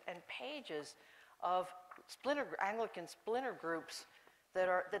pages and pages of Anglican splinter groups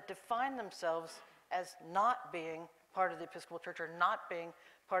that define themselves as not being part of the Episcopal Church or not being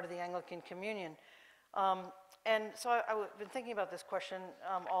part of the Anglican Communion. And so I've been thinking about this question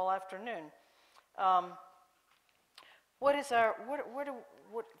all afternoon. What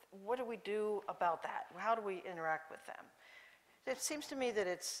do we do about that? How do we interact with them? It seems to me that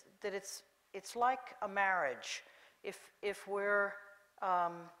it's like a marriage. If we're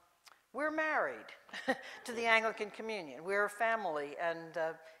married to the Anglican Communion, we're a family, and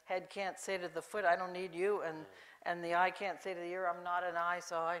head can't say to the foot, "I don't need you," and the eye can't say to the ear, "I'm not an eye,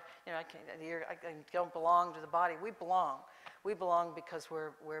 so I don't belong to the body." We belong. We belong because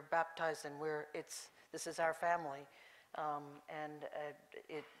we're baptized and this is our family. And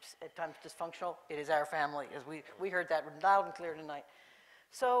it's at times dysfunctional. It is our family, as we heard that loud and clear tonight.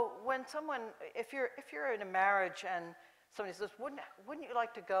 So when someone, if you're in a marriage and somebody says, wouldn't you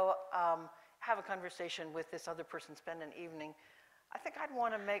like to go have a conversation with this other person, spend an evening? I think I'd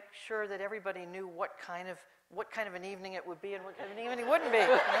want to make sure that everybody knew what kind of an evening it would be and what kind of an evening it wouldn't be. You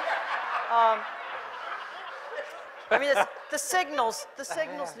know? I mean, the signals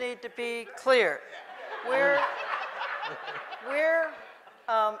need to be clear.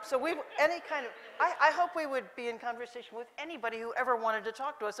 I hope we would be in conversation with anybody who ever wanted to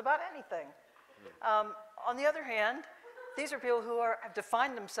talk to us about anything. On the other hand, these are people who have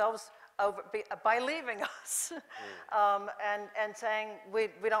defined themselves by leaving us and saying,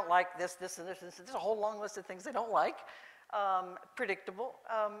 we don't like this, and this. There's a whole long list of things they don't like, predictable.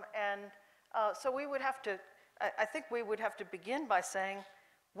 So we would have to, I think we would have to begin by saying,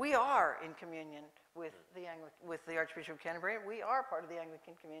 we are in communion with the Archbishop of Canterbury. We are part of the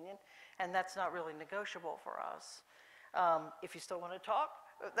Anglican Communion, and that's not really negotiable for us. If you still want to talk,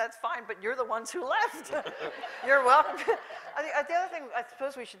 that's fine, but you're the ones who left. You're welcome. The other thing I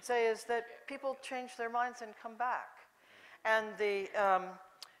suppose we should say is that people change their minds and come back. And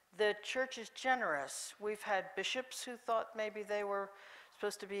the church is generous. We've had bishops who thought maybe they were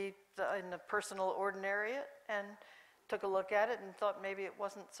supposed to be in the personal ordinariate and took a look at it and thought maybe it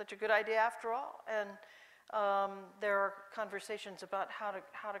wasn't such a good idea after all. And there are conversations about how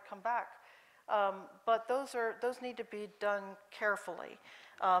to come back. But those need to be done carefully.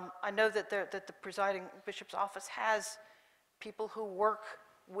 I know that the presiding bishop's office has people who work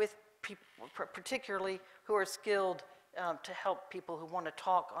with people, particularly who are skilled to help people who want to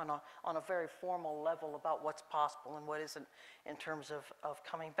talk on a very formal level about what's possible and what isn't in terms of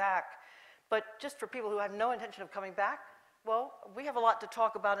coming back. But just for people who have no intention of coming back, well, we have a lot to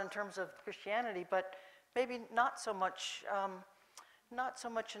talk about in terms of Christianity, but maybe not so much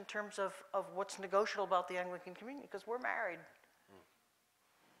in terms of what's negotiable about the Anglican Communion, because we're married.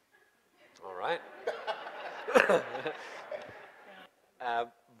 All right.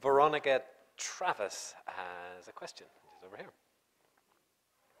 Veronica Travis has a question. She's over here.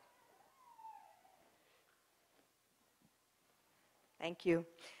 Thank you.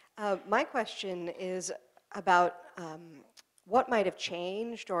 My question is about what might have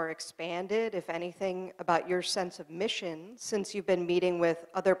changed or expanded, if anything, about your sense of mission since you've been meeting with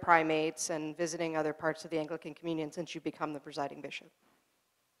other primates and visiting other parts of the Anglican Communion since you've become the presiding bishop.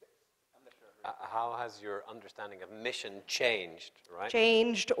 How has your understanding of mission changed, right?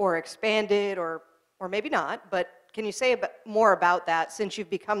 Changed or expanded or maybe not, but can you say more about that since you've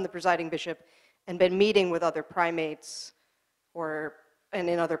become the presiding bishop and been meeting with other primates and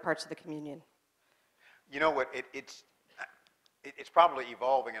in other parts of the communion? You know what, it's probably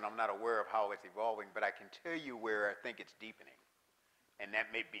evolving, and I'm not aware of how it's evolving, but I can tell you where I think it's deepening, and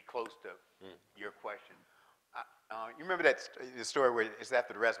that may be close to your question. You remember the story where it's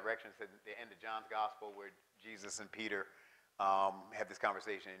after the resurrection, it's at the end of John's Gospel, where Jesus and Peter have this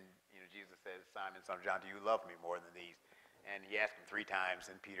conversation, and Jesus says, "Simon, son of John, do you love me more than these?" And he asked him 3 times,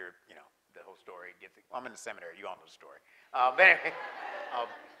 and Peter, the whole story gets it. I'm in the seminary, you all know the story.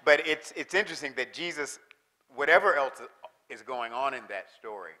 But it's interesting that Jesus, whatever else is going on in that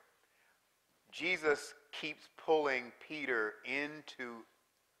story, Jesus keeps pulling Peter into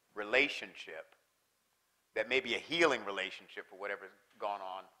relationship that may be a healing relationship for whatever's gone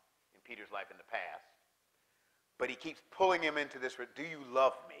on in Peter's life in the past. But he keeps pulling him into this, do you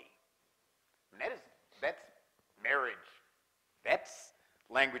love me? And that's marriage. That's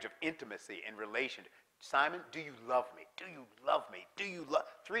language of intimacy and relation. Simon, do you love me? Do you love me? Do you love?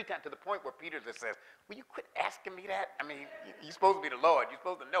 3 times, to the point where Peter just says, will you quit asking me that? I mean, you're supposed to be the Lord. You're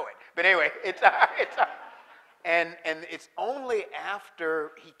supposed to know it. But anyway, and it's only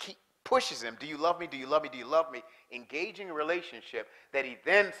after he pushes him, do you love me? Do you love me? Do you love me? Engaging a relationship, that he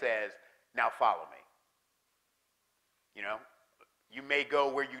then says, now follow me. You know, you may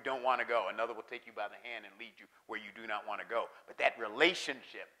go where you don't want to go. Another will take you by the hand and lead you where you do not want to go. But that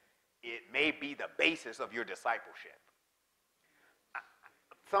relationship, it may be the basis of your discipleship.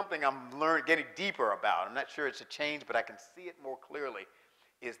 Something I'm getting deeper about, I'm not sure it's a change, but I can see it more clearly,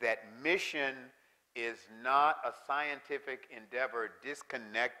 is that mission is not a scientific endeavor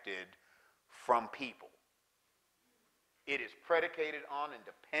disconnected from people. It is predicated on and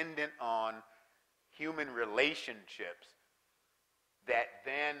dependent on human relationships that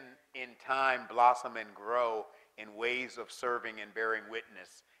then in time blossom and grow in ways of serving and bearing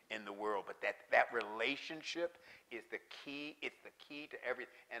witness in the world. But that relationship is the key. It's the key to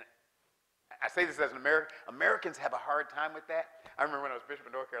everything. And I say this as an American. Americans have a hard time with that. I remember when I was Bishop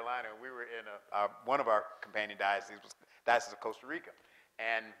of North Carolina, and we were in one of our companion dioceses was the Diocese of Costa Rica.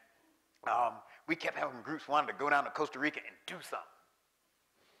 And we kept having groups wanting to go down to Costa Rica and do something.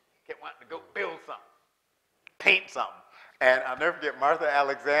 Kept wanting to go build something, paint something. And I'll never forget Martha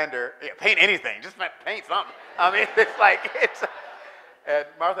Alexander, paint anything, just paint something. I mean, and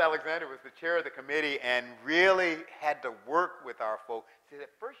Martha Alexander was the chair of the committee and really had to work with our folks. She said,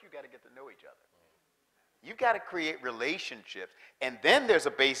 first you got to get to know each other. You've got to create relationships, and then there's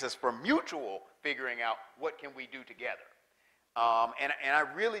a basis for mutual figuring out what can we do together. And I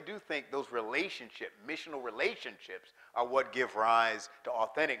really do think those missional relationships are what give rise to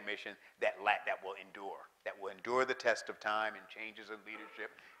authentic mission that will endure the test of time and changes in leadership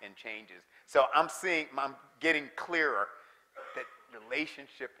and changes. So I'm getting clearer that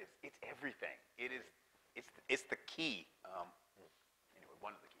relationship it's everything. It's the key. Anyway,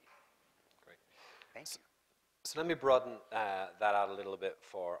 one of the keys. Great. Thank you. So let me broaden that out a little bit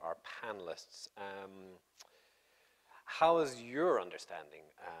for our panelists. How has your understanding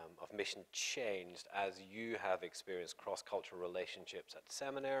of mission changed as you have experienced cross-cultural relationships at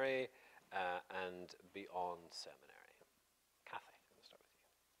seminary and beyond seminary? Kathy, I'll start with you.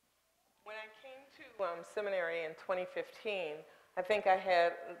 When I came to seminary in 2015, I think I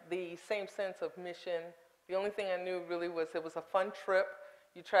had the same sense of mission. The only thing I knew really was it was a fun trip.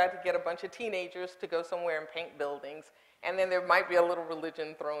 You tried to get a bunch of teenagers to go somewhere and paint buildings, and then there might be a little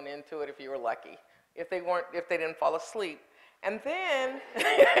religion thrown into it if you were lucky. If they didn't fall asleep. And then,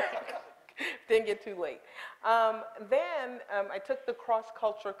 didn't get too late. I took the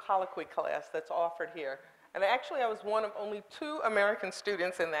cross-culture colloquy class that's offered here. And actually, I was one of only 2 American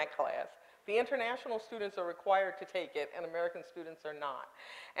students in that class. The international students are required to take it, and American students are not.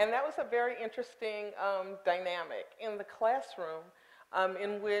 And that was a very interesting dynamic in the classroom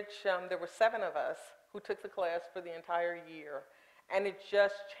in which there were 7 of us who took the class for the entire year. And it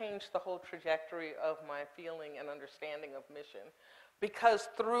just changed the whole trajectory of my feeling and understanding of mission. Because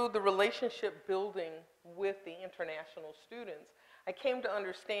through the relationship building with the international students, I came to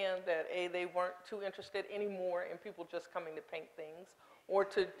understand that they weren't too interested anymore in people just coming to paint things, or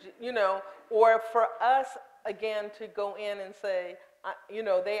to, or for us, again, to go in and say,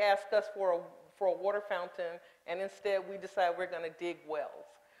 they asked us for a water fountain, and instead we decide we're going to dig wells.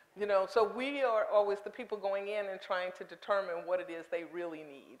 So we are always the people going in and trying to determine what it is they really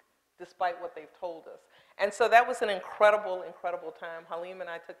need, despite what they've told us. And so that was an incredible, incredible time. Halim and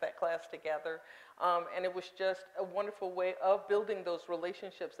I took that class together, and it was just a wonderful way of building those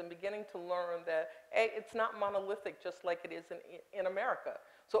relationships and beginning to learn that, it's not monolithic just like it is in America.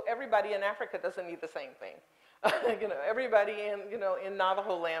 So everybody in Africa doesn't need the same thing. Everybody in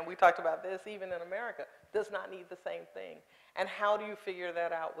Navajo land, we talked about this, even in America, does not need the same thing. And how do you figure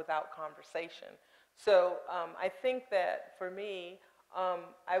that out without conversation? So I think that for me,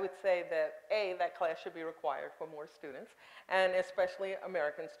 I would say that that class should be required for more students, and especially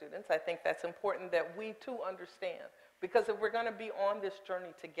American students. I think that's important that we too understand, because if we're going to be on this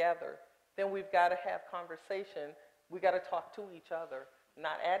journey together, then we've got to have conversation. We've got to talk to each other,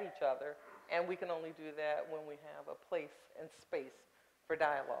 not at each other, and we can only do that when we have a place and space for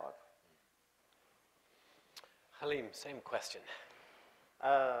dialogue. Halim, same question.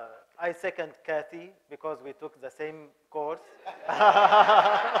 I second Kathy because we took the same course.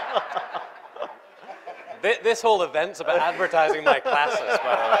 This whole event's about advertising my classes,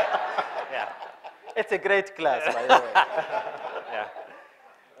 by the way. Yeah, It's a great class, by the way. Yeah.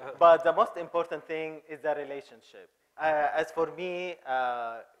 But the most important thing is the relationship. As for me,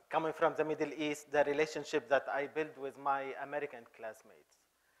 coming from the Middle East, the relationship that I built with my American classmates,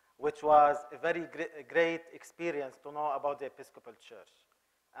 which was a very great experience to know about the Episcopal Church.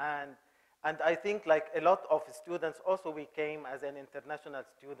 And I think like a lot of students, also we came as an international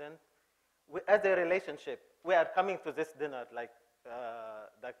student, as a relationship. We are coming to this dinner, like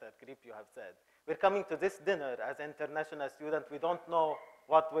Dr. Grip, you have said. We're coming to this dinner as an international student. We don't know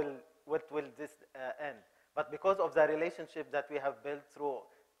what will this end. But because of the relationship that we have built through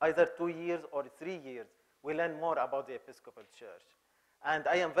either 2 years or 3 years, we learn more about the Episcopal Church. And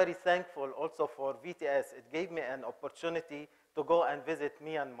I am very thankful also for VTS. It gave me an opportunity to go and visit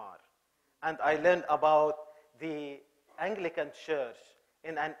Myanmar. And I learned about the Anglican Church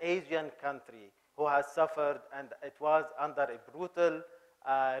in an Asian country who has suffered, and it was under a brutal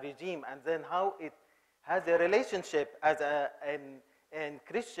regime, and then how it has a relationship as a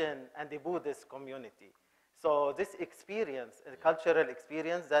Christian and a Buddhist community. So this experience, a cultural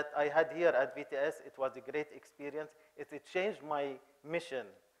experience that I had here at VTS, it was a great experience. It changed my mission.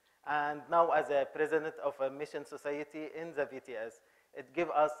 And now as a president of a mission society in the VTS, it gives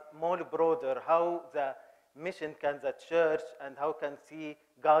us more broader how the mission can the church and how can see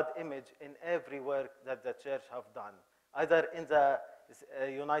God image in every work that the church have done, either in the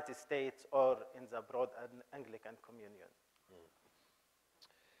United States or in the broad Anglican Communion.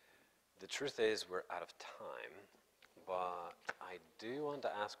 The truth is we're out of time, but I do want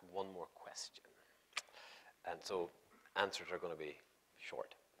to ask one more question. And so answers are going to be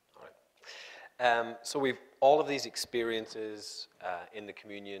short. All right. So we've all of these experiences in the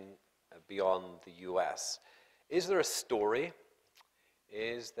communion beyond the US. Is there a story?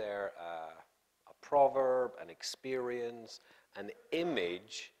 Is there a proverb, an experience, an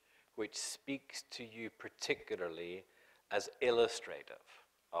image which speaks to you particularly as illustrative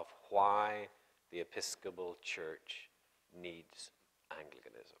of why the Episcopal Church needs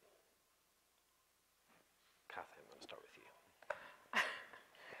Anglicanism? Kathy, I'm going to start with you.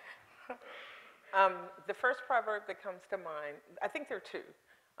 The first proverb that comes to mind, I think there are two.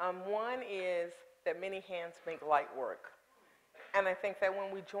 One is that many hands make light work. And I think that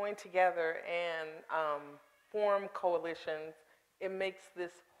when we join together and form coalitions, it makes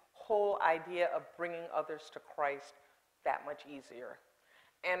this whole idea of bringing others to Christ that much easier.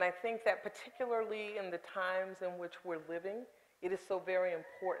 And I think that particularly in the times in which we're living, it is so very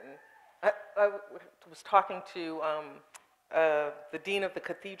important. I was talking to the dean of the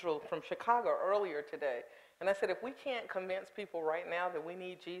cathedral from Chicago earlier today, and I said, if we can't convince people right now that we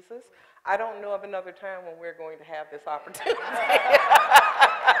need Jesus, I don't know of another time when we're going to have this opportunity.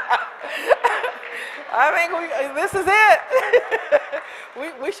 I think this is it.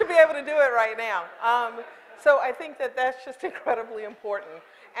 we should be able to do it right now. So I think that that's just incredibly important.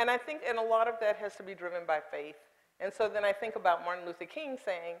 And I think, and a lot of that has to be driven by faith. And so then I think about Martin Luther King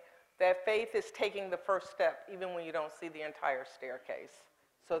saying that faith is taking the first step even when you don't see the entire staircase.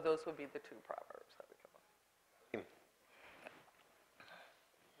 So those would be the two proverbs that we come up.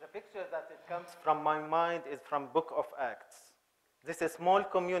 The picture that it comes from my mind is from Book of Acts. This is a small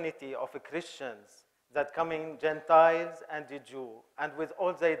community of Christians that coming Gentiles and the Jew, and with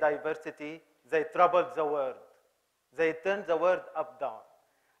all their diversity, they troubled the world. They turned the world up down.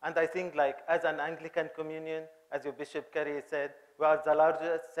 And I think like as an Anglican communion, as your Bishop Carey said, we are the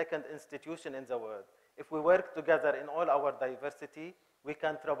largest second institution in the world. If we work together in all our diversity, we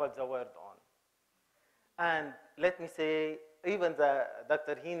can trouble the world on. And let me say, even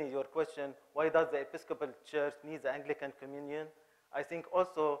Dr. Heaney, your question, why does the Episcopal Church need the Anglican Communion? I think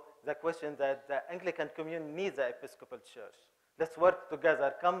also the question that the Anglican Communion needs the Episcopal Church. Let's work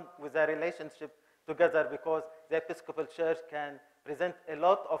together, come with a relationship together, because the Episcopal Church can present a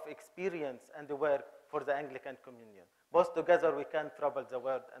lot of experience and work for the Anglican Communion. Both together we can trouble the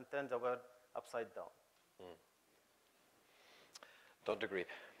world and turn the world upside down. Dr. Grebe.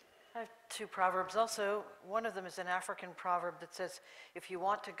 I have two proverbs also. One of them is an African proverb that says, if you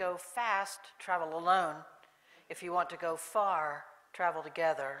want to go fast, travel alone. If you want to go far, travel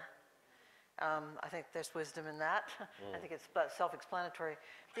together. I think there's wisdom in that. I think it's self-explanatory.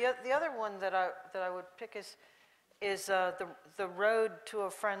 The other one that I would pick is the road to a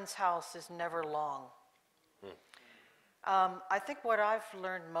friend's house is never long. I think what I've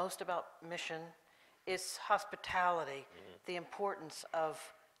learned most about mission is hospitality, the importance of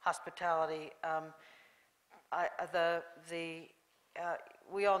hospitality.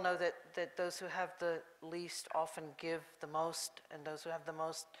 We all know that those who have the least often give the most, and those who have the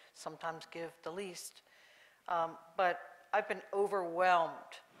most sometimes give the least. But I've been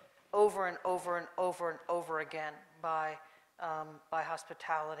overwhelmed over and over and over and over again by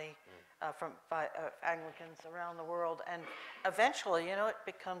hospitality by Anglicans around the world. And eventually, you know,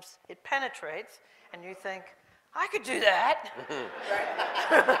 it penetrates, and you think, I could do that.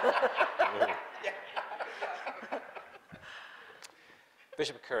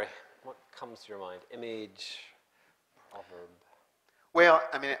 Bishop Curry, what comes to your mind? Image, proverb? Well,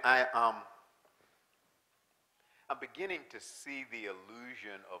 I mean, I'm beginning to see the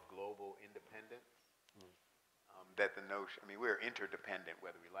illusion of global independence. That the notion, I mean, we're interdependent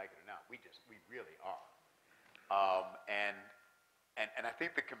whether we like it or not. We really are. And I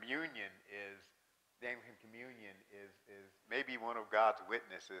think the communion the Anglican Communion is maybe one of God's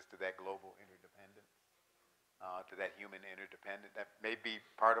witnesses to that global interdependence, to that human interdependence. That may be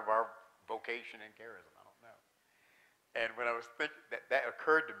part of our vocation and charism, I don't know. And when I was thinking, that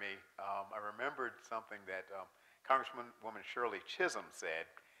occurred to me, I remembered something that Congresswoman Shirley Chisholm said,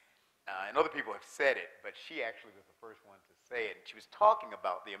 and other people have said it, but she actually was the first one to say it. And she was talking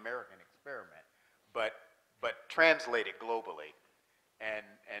about the American experiment, but translated globally. And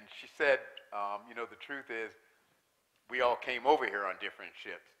she said, you know, the truth is, we all came over here on different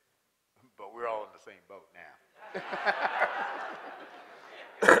ships, but we're all in the same boat now.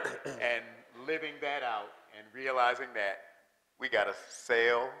 And living that out and realizing that we got to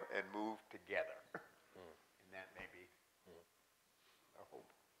sail and move together. And that may be our hope.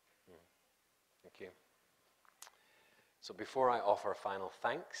 Thank you. So before I offer final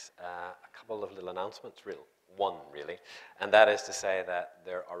thanks, a couple of little announcements, one really, and that is to say that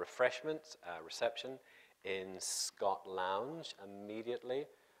there are refreshments, reception in Scott Lounge immediately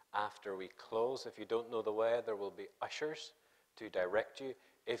after we close. If you don't know the way, there will be ushers to direct you.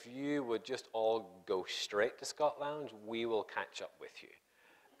 If you would just all go straight to Scott Lounge, we will catch up with you.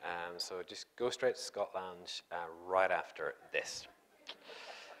 So just go straight to Scott Lounge right after this.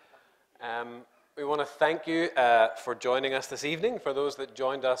 We want to thank you for joining us this evening. For those that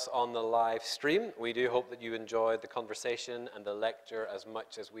joined us on the live stream, we do hope that you enjoyed the conversation and the lecture as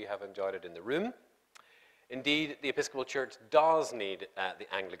much as we have enjoyed it in the room. Indeed, the Episcopal Church does need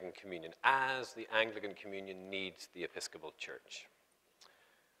the Anglican Communion, as the Anglican Communion needs the Episcopal Church.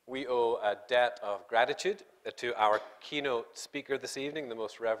 We owe a debt of gratitude to our keynote speaker this evening, the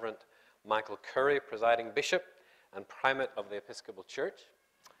Most Reverend Michael Curry, Presiding Bishop and Primate of the Episcopal Church.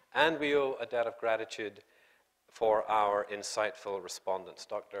 And we owe a debt of gratitude for our insightful respondents,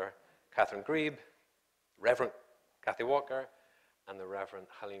 Dr. Catherine Grebe, Reverend Kathy Walker, and the Reverend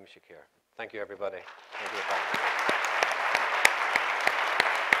Halim Shakir. Thank you, everybody. Thank you.